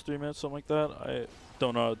 2 minutes, 3 minutes, something like that. I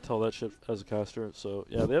don't know how to tell that shit as a caster. So,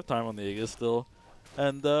 yeah, they have time on the Aegis still.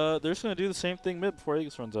 And they're just going to do the same thing mid before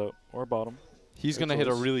Aegis runs out, or bottom. He's going to hit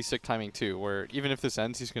a really sick timing too, where even if this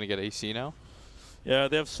ends, he's going to get AC now. Yeah,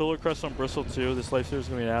 they have Solar Crest on Bristle too. This Lifestealer is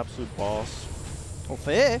going to be an absolute boss. Well,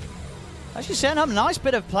 fair. Actually setting up a nice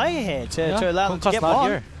bit of play here to allow them to get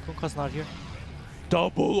one. Kunkka's not here.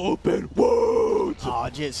 Double open wounds! Oh,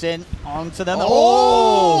 Jitsin onto them.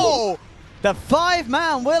 Oh! The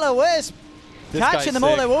 5-man Will-O-Wisp. Catching them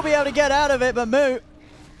all. They will be able to get out of it, but Moo,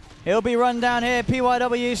 he'll be run down here.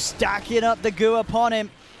 PYW stacking up the goo upon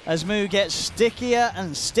him as Moo gets stickier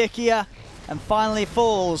and stickier and finally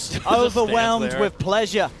falls, overwhelmed with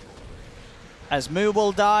pleasure. As Moo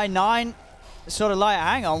will die, 9 sort of like,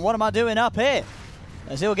 hang on, what am I doing up here?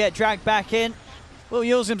 As he'll get dragged back in. Will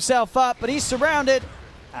use himself up, but he's surrounded.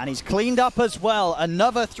 And he's cleaned up as well.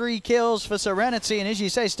 Another 3 kills for Serenity. And as you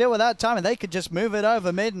say, still without time, and they could just move it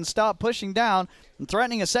over mid and start pushing down and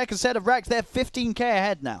threatening a second set of racks. They're 15k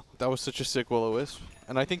ahead now. That was such a sick Will-O-Wisp.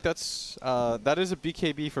 And I think that is a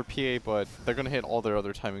BKB for PA, but they're going to hit all their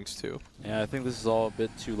other timings too. Yeah, I think this is all a bit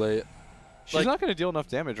too late. She's not going to deal enough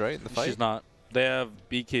damage, right, in the fight? She's not. They have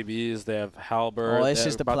BKBs. They have Halberd. Oh, this they're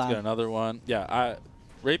is the about plan. to get another one. Yeah,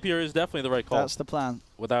 Rapier is definitely the right call. That's the plan.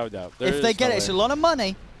 Without a doubt. If they get it, it's a lot of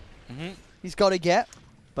money Mm-hmm. he's got to get.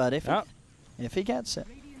 But if Yeah. if he gets it,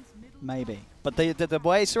 maybe. But the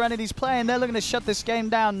way Serenity's playing, they're looking to shut this game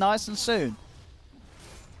down nice and soon.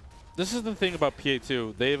 This is the thing about PA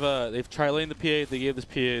too. They've tri-laned the PA. They gave this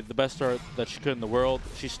PA the best start that she could in the world.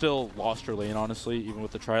 She still lost her lane, honestly, even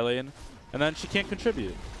with the tri-lane. And then she can't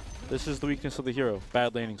contribute. This is the weakness of the hero.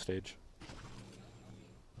 Bad laning stage.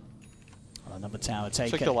 Oh, another tower It's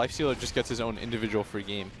taken. like the Lifestealer just gets his own individual free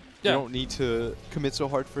game. Yeah. You don't need to commit so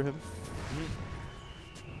hard for him.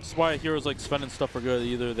 That's why heroes like Sven and stuff are good.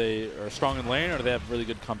 Either they are strong in lane or they have really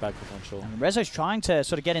good comeback potential. And Rezo's trying to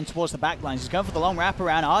sort of get in towards the back lines. He's going for the long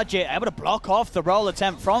wraparound. RJ able to block off the roll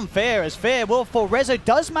attempt from Fear, as Fear will fall. Rezo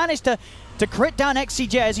does manage to crit down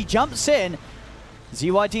XCJ as he jumps in.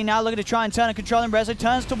 ZYD now looking to try and turn and control him. Rezo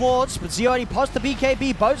turns towards, but ZYD pots the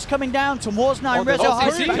BKB. Boats coming down towards 9. Rezo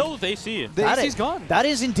hides AC back. killed AC. The AC's gone. That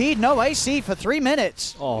is indeed no AC for 3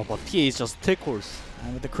 minutes. Oh, but PA is just tickles.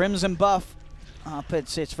 And with the Crimson buff up,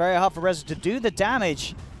 it's very hard for Rezo to do the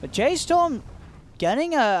damage. But J.Storm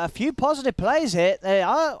getting a few positive plays here. They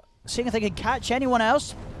are seeing if they can catch anyone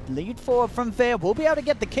else. Lead forward from Fear. Will be able to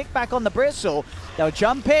get the kickback on the Bristle. They'll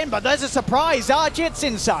jump in, but there's a surprise. Arjit's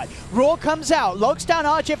inside. Raw comes out, locks down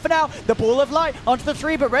Arjit for now. The Ball of Light onto the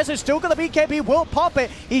 3, but Rezo's still got the BKB. Will pop it.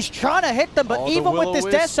 He's trying to hit them, but Oh, the even with this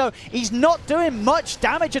Will-O-Wisp. Deso, he's not doing much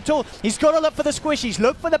damage at all. He's got to look for the squishies,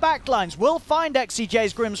 look for the backlines. Will find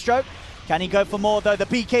XCJ's Grimstroke. Can he go for more, though? The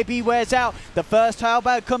BKB wears out. The first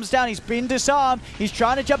halberd comes down. He's been disarmed. He's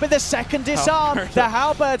trying to jump in the second disarm. The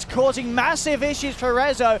halberd's causing massive issues for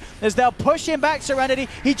Rezo as they'll push him back, Serenity.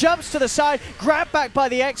 He jumps to the side, grabbed back by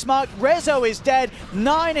the X-Mark. Rezo is dead.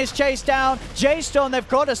 9 is chased down. J.Storm, they've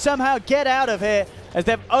got to somehow get out of here as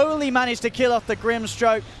they've only managed to kill off the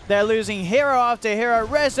Grimstroke. They're losing hero after hero.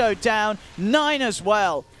 Rezo down. 9 as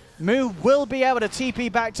well. Moo will be able to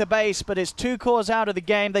TP back to base, but it's 2 cores out of the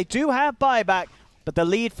game. They do have buyback, but the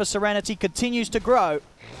lead for Serenity continues to grow.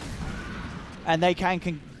 And they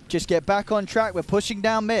can just get back on track. We're pushing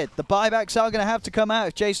down mid. The buybacks are going to have to come out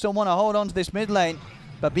if J.Storm want to hold on to this mid lane.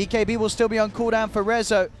 But BKB will still be on cooldown for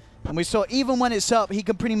Rezo. And we saw even when it's up, he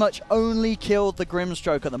can pretty much only kill the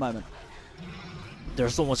Grimstroke at the moment.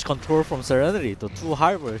 There's so much control from Serenity, the 2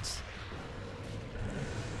 halberds.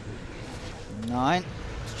 9.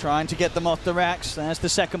 Trying to get them off the racks. There's the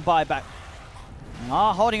second buyback.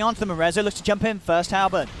 Holding on to them. Rezo looks to jump in. First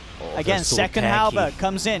halberd. Again, so second tanky. halberd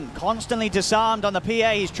comes in. Constantly disarmed on the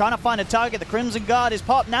PA. He's trying to find a target. The Crimson Guard is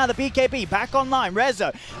popped. Now the BKB back online.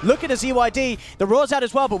 Rezo looking at ZYD. The Raw's out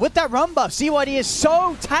as well. But with that run buff, ZYD is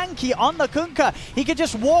so tanky on the Kunkka. He could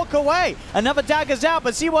just walk away. Another dagger's out,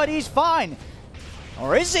 but ZYD's fine.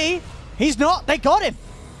 Or is he? He's not. They got him.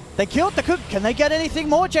 They killed the Cook. Can they get anything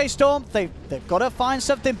more, J.Storm? They've got to find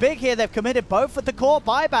something big here. They've committed both with the core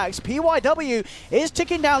buybacks. PYW is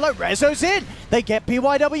ticking down low. Rezo's in. They get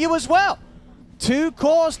PYW as well. 2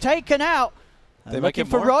 cores taken out. They might Looking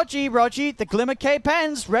get for more. Rogi, the Glimmer Cape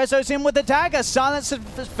ends. Rezo's in with the dagger. Silence of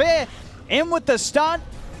Fear. In with the stun.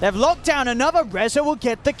 They've locked down another. Rezo will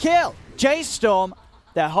get the kill. J.Storm,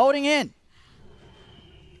 they're holding in.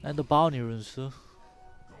 And the bounty runes too.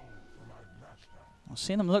 We'll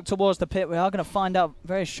see them look towards the pit. We are going to find out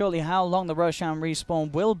very shortly how long the Roshan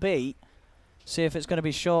respawn will be. See if it's going to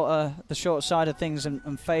be shorter, the short side of things,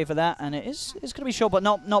 and favour that. And it's going to be short, but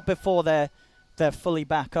not before they're fully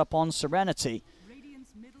back up on Serenity.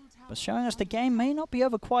 But showing us the game may not be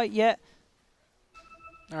over quite yet.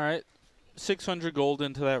 All right, 600 gold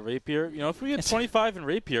into that Rapier. You know, if we get 25 in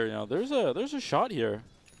Rapier, you know, there's a shot here.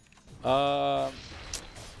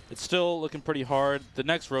 It's still looking pretty hard. The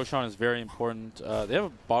next Roshan is very important. They have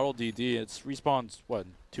a bottle DD. It's respawns, what,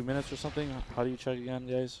 2 minutes or something? How do you check again,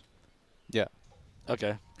 guys? Yeah.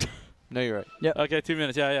 Okay. No, you're right. Yep. Okay, 2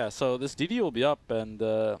 minutes. Yeah. So this DD will be up, and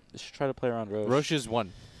they should try to play around Roche. Roche is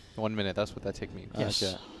 1 minute. That's what that take means.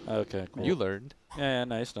 Yes. Okay, cool. You learned. Yeah,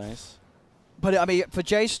 nice. But, I mean, for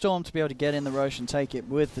J.Storm to be able to get in the Roche and take it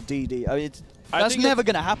with the DD, I mean, that's think never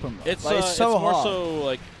going to happen. It's, like, it's so more hard. so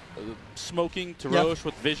like smoking to Yep. Roche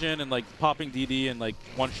with vision and like popping DD and like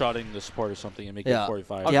one-shotting the support or something and making it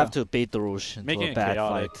 45. You have to bait the Roche into Making a it bad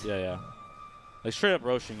chaotic. fight. Yeah. Like straight up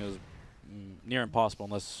roaching is near impossible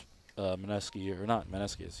unless Mineski, or not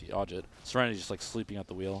Mineski, is Ajit. Serenity's just like sleeping at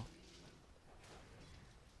the wheel.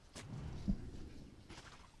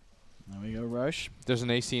 There we go, Roche. There's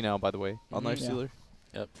an AC now, by the way, on Mhm.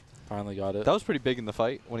 Lifestealer. Finally got it. That was pretty big in the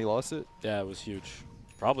fight when he lost it. Yeah, it was huge.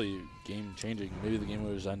 probably game changing. Maybe the game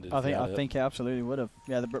would have ended. I think it absolutely would have.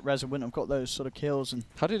 Yeah, the Reza wouldn't have got those sort of kills. And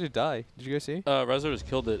How did it die? Did you guys see? Reza just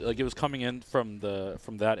killed it. Like it was coming in from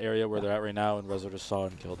that area where they're at right now, and Reza just saw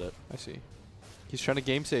it and killed it. I see. He's trying to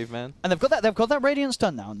game save, man. they've got that Radiance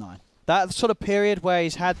done now, 9. That sort of period where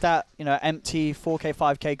he's had that, you know, empty 4K,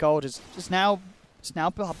 5K gold is now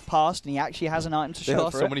past, and he actually has an item to They show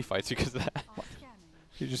lost for so it. many fights because of that.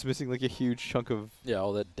 You're just missing like a huge chunk of. Yeah,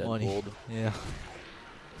 all that dead Money. gold. Yeah.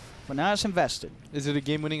 But now it's invested. Is it a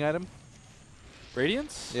game-winning item?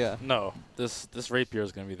 Radiance? Yeah. No, this rapier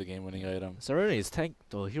is gonna be the game-winning item. Serenity is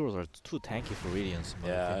the heroes are too tanky for Radiance, in my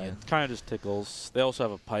Yeah, opinion. it kind of just tickles. They also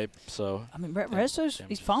have a pipe, so I mean, Yeah, Rezo's damn.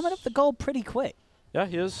 he's farming up the gold pretty quick. yeah,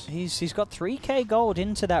 he is. He's got 3K gold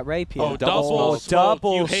into that rapier. Oh, double smoke.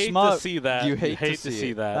 double You hate smoke. to see that. You hate to to see see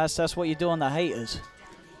it. that. That's what you do on the haters.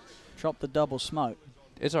 Drop the double smoke.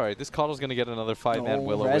 It's alright. This Coddle's gonna get another 5-man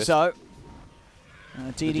Willow Wisp. Rezo.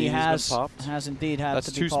 DD DD's been popped. has indeed had That's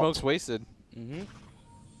to two be popped. smokes wasted. Mm-hmm.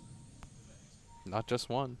 Not just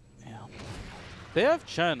one. Yeah. They have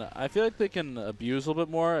Chen. I feel like they can abuse a little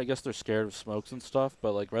bit more. I guess they're scared of smokes and stuff,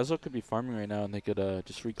 but like Rezo could be farming right now, and they could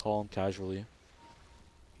just recall him casually.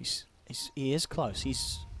 He is close.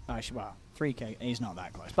 He's actually, well, 3K. He's not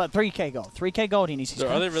that close, but 3K gold. 3K gold. He needs. So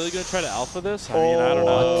are they really gonna try to alpha this? I mean, I don't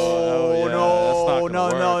know. Oh, yeah, no, that's not gonna no,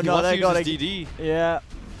 work. no, He no. wants They to got use his DD. Yeah.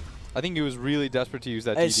 I think he was really desperate to use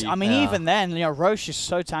that It's, DD. I mean, Yeah. even then, you know, Roche is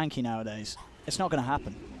so tanky nowadays. It's not going to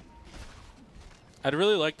happen. I'd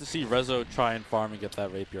really like to see Rezo try and farm and get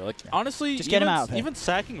that rapier. Like honestly, Just get him even out of here. even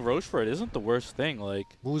sacking Roche for it isn't the worst thing. Like,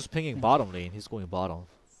 Who's pinging bottom lane? He's going bottom.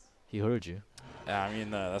 He heard you. I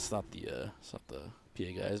mean, that's not the PA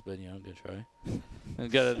guys, but you know, good try.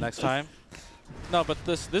 And get it next time. No, but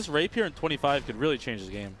this rapier in 25 could really change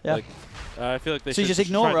the game. Yeah. Like, I feel like they So you should just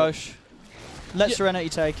ignore try to- Roche. Let Yeah. Serenity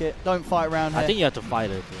take it. Don't fight around here. I think you have to fight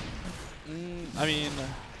it. I mean,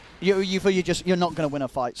 you're not going to win a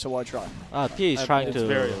fight, so why try? PA is I trying mean, to. it's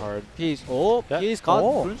very hard. PA's got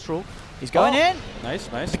Oh. Runestroke. He's going in. Nice.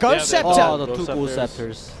 The Ghost Scepter. Oh, the Ghost two Ghost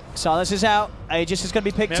Scepters. Scepters. Silas is out. Aegis is going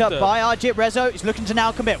to be picked May have up to- by Arjit. Rezo is looking to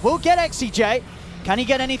now commit. We'll get XCJ. Can he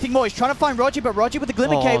get anything more? He's trying to find Roger, but Roger with the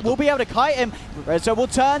Glimmer Oh, Cape the- will be able to kite him. Rezo will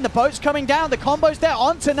turn. The boat's coming down. The combo's there.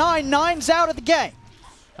 On to 9. 9's out of the game.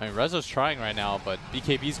 I mean, Rezo's trying right now, but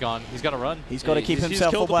BKB's gone. He's got to run. He's got to keep He's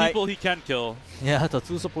himself killed away. the people he can kill. Yeah, the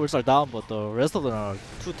two supports are down, but the rest of them are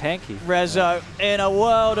too tanky. Rezo in a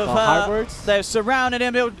world of The hurt. Harvards? They've surrounded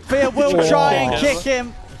him. Fear will Oh. try and Yeah. kick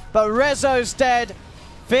him, but Rezo's dead.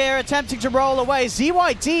 Fear attempting to roll away.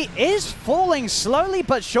 ZYD is falling slowly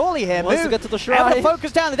but surely here. Wants to Move. get to the Able to shrine.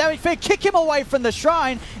 focus down the damage. Fear kick him away from the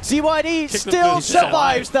shrine. ZYD Kick the still boost.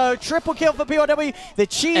 survives though. Triple kill for POW. The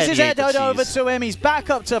cheese And is he ate the headed over cheese. to him. He's back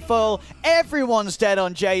up to full. Everyone's dead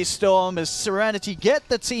on J.Storm as Serenity get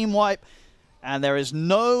the team wipe. And there is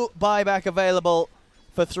no buyback available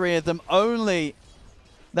for 3 of them. Only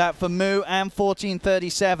that for Moo and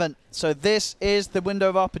 1437. So this is the window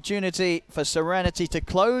of opportunity for Serenity to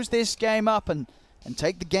close this game up and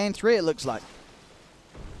take the game 3, it looks like.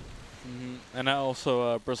 And now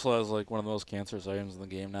also, Bristle has like one of the most cancerous items in the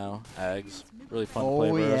game now. Ags. Really fun to Oh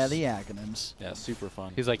play yeah, versus. the Aghanims. Yeah, super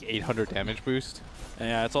fun. He's like 800 damage boost. And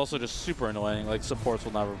yeah, it's also just super annoying. Like, supports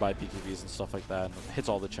will never buy PKVs and stuff like that. And it hits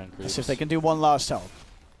all the Chen creeps. Let's see if they can do one last help.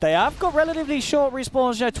 They have got relatively short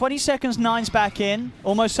respawns. You know, 20 seconds, 9's back in.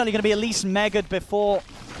 Almost certainly going to be at least megaed before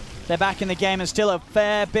they're back in the game, and still a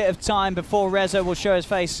fair bit of time before Rezo will show his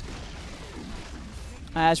face.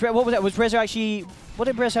 As what was that? Was Rezo actually? What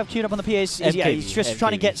did Rezo have queued up on the PAs? Yeah, he's just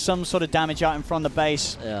trying to get some sort of damage out in front of the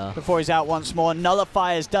base before he's out once more.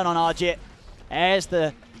 Nullify is done on Arjit. There's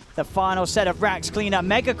the final set of racks cleaned up.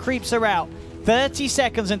 Mega creeps are out. 30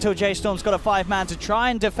 seconds until J.Storm's got a 5-man to try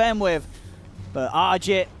and defend with. But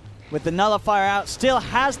Arjit, with the nullifier out, still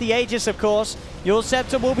has the Aegis, of course. Your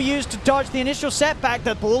Scepter will be used to dodge the initial setback.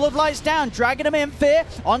 The Ball of Light's down, dragging him in Fear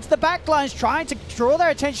onto the backlines, trying to draw their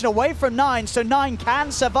attention away from 9, so 9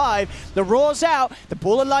 can survive. The Roar's out. The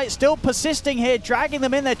Ball of Light still persisting here, dragging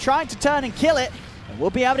them in there, trying to turn and kill it. And we'll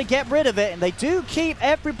be able to get rid of it, and they do keep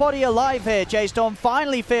everybody alive here. J.Storm,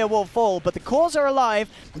 finally Fear will fall, but the cores are alive.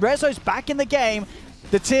 Rezo's back in the game.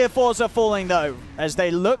 The tier 4s are falling though. As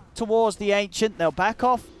they look towards the Ancient, they'll back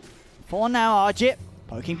off. For now, Arjit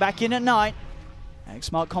poking back in at 9.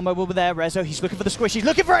 X-Mark combo will be there. Rezo, he's looking for the squish. He's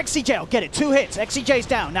looking for XCJ. I'll get it. 2 hits. XCJ's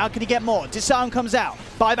down. Now can he get more? Disarm comes out.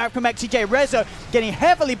 Buyback from XCJ. Rezo getting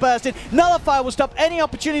heavily bursted. Nullifier will stop any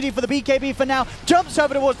opportunity for the BKB for now. Jumps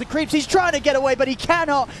over towards the creeps. He's trying to get away, but he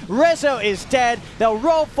cannot. Rezo is dead. They'll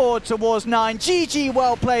roll forward towards 9. GG,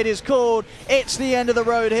 well played is called. It's the end of the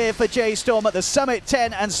road here for J.Storm at the Summit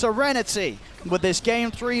 10, and Serenity with this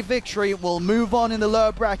Game 3 victory, will move on in the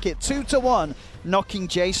lower bracket 2-1, knocking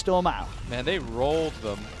J.Storm out. Man, they rolled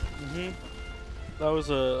them. That was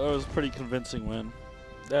a pretty convincing win.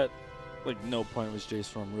 That, like, no point was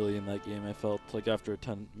J.Storm really in that game, I felt, like, after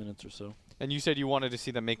 10 minutes or so. And you said you wanted to see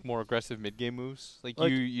them make more aggressive mid-game moves. Like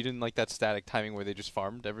you didn't like that static timing where they just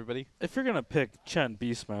farmed everybody? If you're going to pick Chen,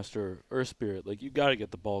 Beastmaster, or Spirit, like, you got to get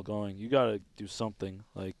the ball going. You got to do something.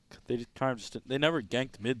 Like, they just kind of just they never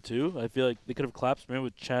ganked mid, too. I feel like they could have collapsed mid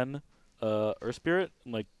with Chen, Earth Spirit,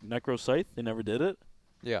 and, like, Necro Scythe. They never did it.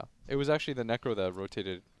 Yeah. It was actually the Necro that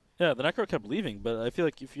rotated. Yeah, the Necro kept leaving, but I feel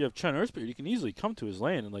like if you have Chen Earth Spirit, you can easily come to his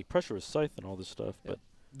lane and, like, pressure his Scythe and all this stuff. Yeah. But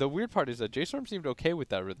the weird part is that J.Storm seemed okay with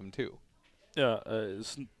that rhythm, too. yeah,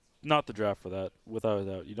 it's not the draft for that, without a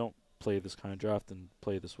doubt. You don't play this kind of draft and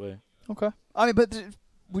play this way. Okay. I mean, but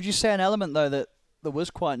would you say an element, though, that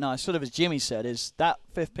was quite nice, sort of as Jimmy said, is that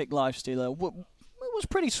 5th pick Lifestealer it was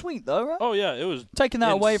pretty sweet, though, right? Oh, yeah, it was. Taking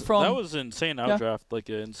that away from... That was insane outdraft. Like,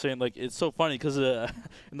 insane. Like, it's so funny because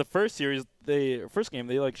in the first series, first game,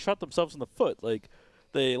 they, like, shot themselves in the foot. Like,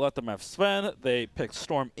 they let them have Sven. They picked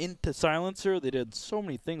Storm into Silencer. They did so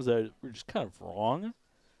many things that were just kind of wrong.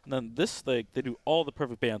 And then this, like, they do all the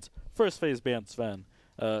perfect bans. First phase ban Sven.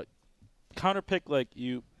 Counter pick, like,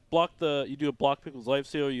 you do a block pick with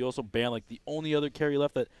Lifesteal. You also ban, like, the only other carry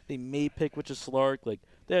left that they may pick, which is Slark. Like,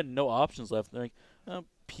 they had no options left. They're like,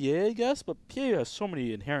 PA, I guess, but PA has so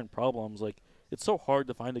many inherent problems. Like, it's so hard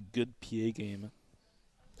to find a good PA game.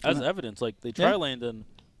 As evidence, like, they tri-laned and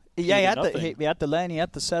he had the lane, he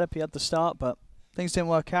had the setup, he had the start, but things didn't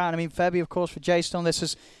work out. I mean, Febby, of course, for J.Storm,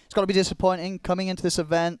 it's got to be disappointing coming into this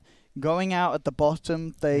event, going out at the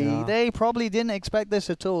bottom. They probably didn't expect this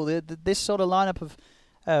at all. This sort of lineup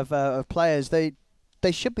of players, they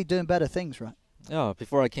should be doing better things, right? Yeah,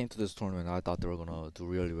 before I came to this tournament, I thought they were gonna do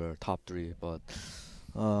really well, top 3, but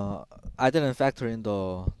I didn't factor in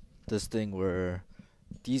this thing where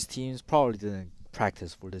these teams probably didn't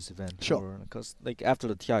practice for this event. Sure. Because, like, after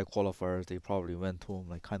the TI qualifiers, they probably went home,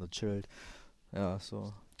 like, kind of chilled. Yeah,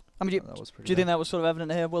 so... I mean, that was pretty do you think that was sort of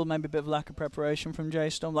evident here? Will maybe a bit of lack of preparation from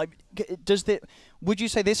J.Storm? Like, would you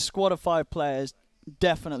say this squad of 5 players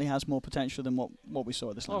definitely has more potential than what we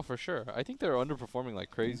saw at this level? Oh, for sure. I think they're underperforming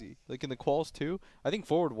like crazy. Like in the quals too. I think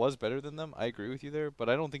forward was better than them. I agree with you there, but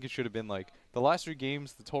I don't think it should have been like the last 3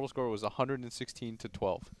 games. The total score was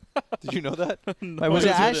 116-12. Did you know that? No, was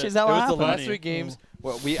it Ash? Is that what happened? It was the last 3 games.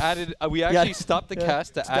 Well, we added. We actually stopped the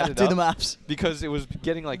cast to add it do up the maps because it was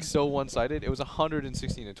getting like so one-sided. It was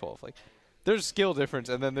 116-12. Like, there's skill difference,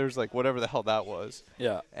 and then there's like whatever the hell that was.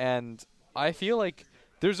 Yeah. And I feel like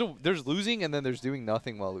there's losing, and then there's doing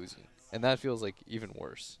nothing while losing, and that feels like even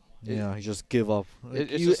worse. Yeah, you just give up.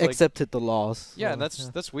 Like, it's you just accepted the loss. Yeah, and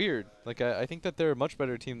that's weird. Like I think that they're a much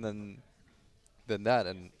better team than that,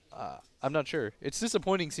 and I'm not sure. It's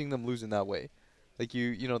disappointing seeing them lose in that way. Like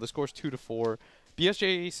you know the score's 2-4.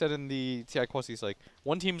 BSJ said in the TI quest, he's like,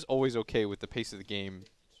 one team's always okay with the pace of the game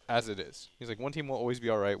as it is. He's like, one team will always be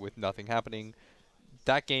all right with nothing happening.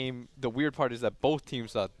 That game, the weird part is that both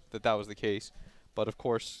teams thought that was the case. But, of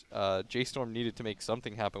course, J.Storm needed to make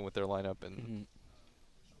something happen with their lineup, and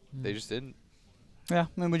they just didn't. Yeah,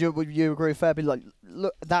 I mean, would you agree, Fabi? Like,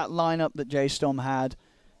 look, that lineup that J.Storm had,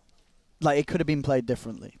 like, it could have been played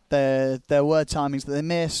differently. There were timings that they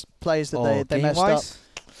missed, plays that they messed up.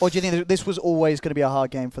 Or do you think this was always going to be a hard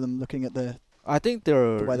game for them, looking at the... I think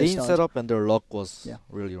their lane started. setup and their luck was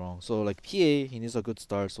really wrong. So, like, PA, he needs a good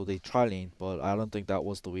start, so they tri-lane, but I don't think that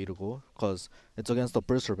was the way to go, because it's against the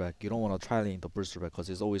burster back. You don't want to tri-lane the burster back, because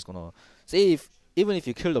he's always going to... Say, even if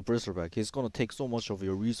you kill the burster back, he's going to take so much of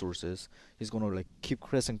your resources. He's going to, like, keep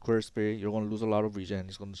pressing Queer Spirit. You're going to lose a lot of regen.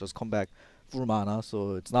 He's going to just come back full mana,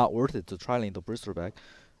 so it's not worth it to tri-lane the burster back.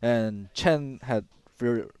 And Chen's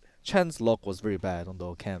luck was very bad on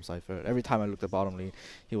the camps, I felt. Every time I looked at bottom lane,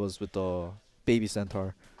 he was with the baby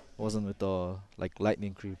centaur. Wasn't with the like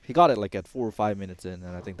lightning creep. He got it like at 4 or 5 minutes in,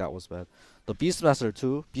 and I think that was bad. The Beastmaster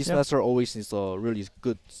too. Beastmaster always needs a really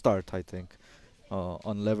good start, I think,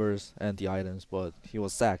 on levers and the items, but he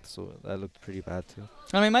was sacked, so that looked pretty bad too.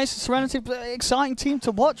 I mean, Mason, Serenity, exciting team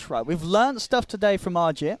to watch, right? We've learned stuff today from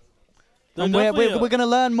Arjit. And we're going to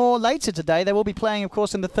learn more later today. They will be playing, of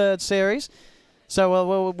course, in the 3rd series.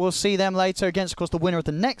 So we'll see them later against, of course, the winner of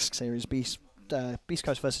the next series, Beast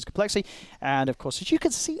Coast versus Complexity. And, of course, as you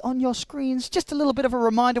can see on your screens, just a little bit of a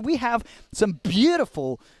reminder, we have some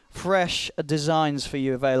beautiful, fresh designs for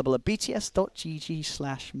you available at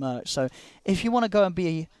bts.gg/merch. So if you want to go and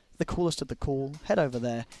be the coolest of the cool, head over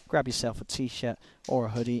there, grab yourself a T-shirt or a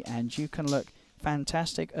hoodie, and you can look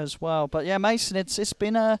fantastic as well. But, yeah, Mason, it's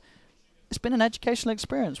been a it's been an educational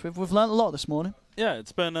experience. We've learned a lot this morning. Yeah,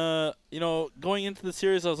 it's been, going into the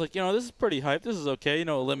series, I was like, this is pretty hype. This is okay,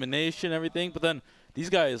 elimination, everything. But then these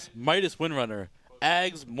guys, Midas Windrunner,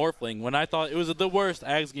 Ags Morphling, when I thought it was the worst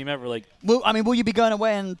Ags game ever. Like, will you be going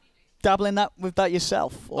away and dabbling with that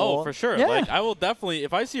yourself? Oh, for sure. Yeah. Like, I will definitely,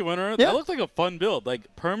 if I see a Windrunner, that looks like a fun build.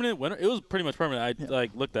 Like, permanent Winter, it was pretty much permanent. I,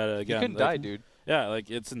 looked at it again. You couldn't die, dude. Yeah, like,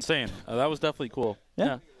 it's insane. That was definitely cool.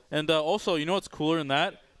 Yeah. And also, you know what's cooler than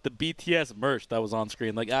that? The BTS merch that was on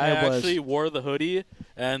screen. Like, I actually wore the hoodie,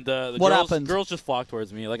 and the girls just flocked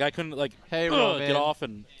towards me. Like, I couldn't, like, get off,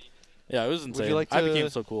 and yeah, it was insane. I became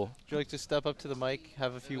so cool. Would you like to step up to the mic,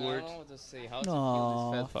 have a few words? Just say how to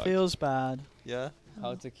kill this fat feels bad. Yeah?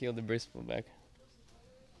 How to kill the bristleback.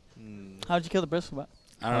 How'd you kill the bristleback?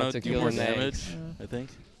 I don't know, do more damage, I think.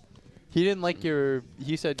 He didn't like your...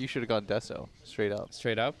 He said you should have gone Deso, straight up.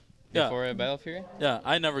 Straight up? Yeah. Before a Battle Fury? Yeah,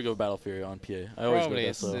 I never go Battle Fury on PA. I always Probably go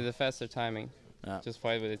it's Deso. the faster timing. Yeah. Just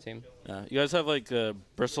fight with the team. Yeah. You guys have like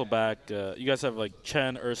Bristleback. You guys have like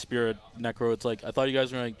Chen, Earth Spirit, Necro. It's like I thought you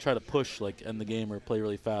guys were gonna try to push like end the game or play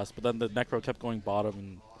really fast, but then the Necro kept going bottom.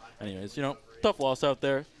 And anyways, tough loss out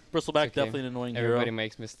there. Bristleback definitely an annoying Everybody hero.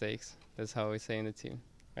 makes mistakes. That's how we say in the team.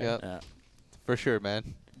 Right? Yeah, for sure,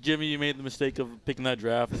 man. Jimmy, you made the mistake of picking that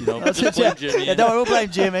draft. Just blame Jimmy. Yeah, don't blame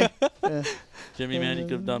Jimmy. Jimmy, man, you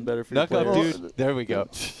could have done better for your Knuck up, players. dude. There we go.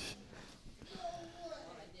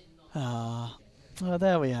 Well,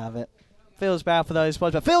 there we have it. Feels bad for those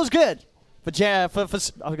spots, but feels good for I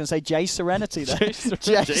was going to say J Serenity there.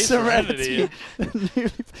 J Serenity.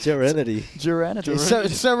 Serenity.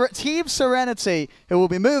 So Team Serenity, who will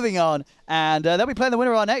be moving on, and they'll be playing the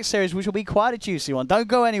winner of our next series, which will be quite a juicy one. Don't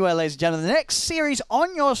go anywhere, ladies and gentlemen. The next series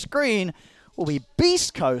on your screen will be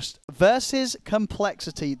Beast Coast versus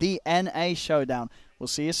Complexity, the NA Showdown. We'll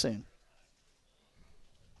see you soon.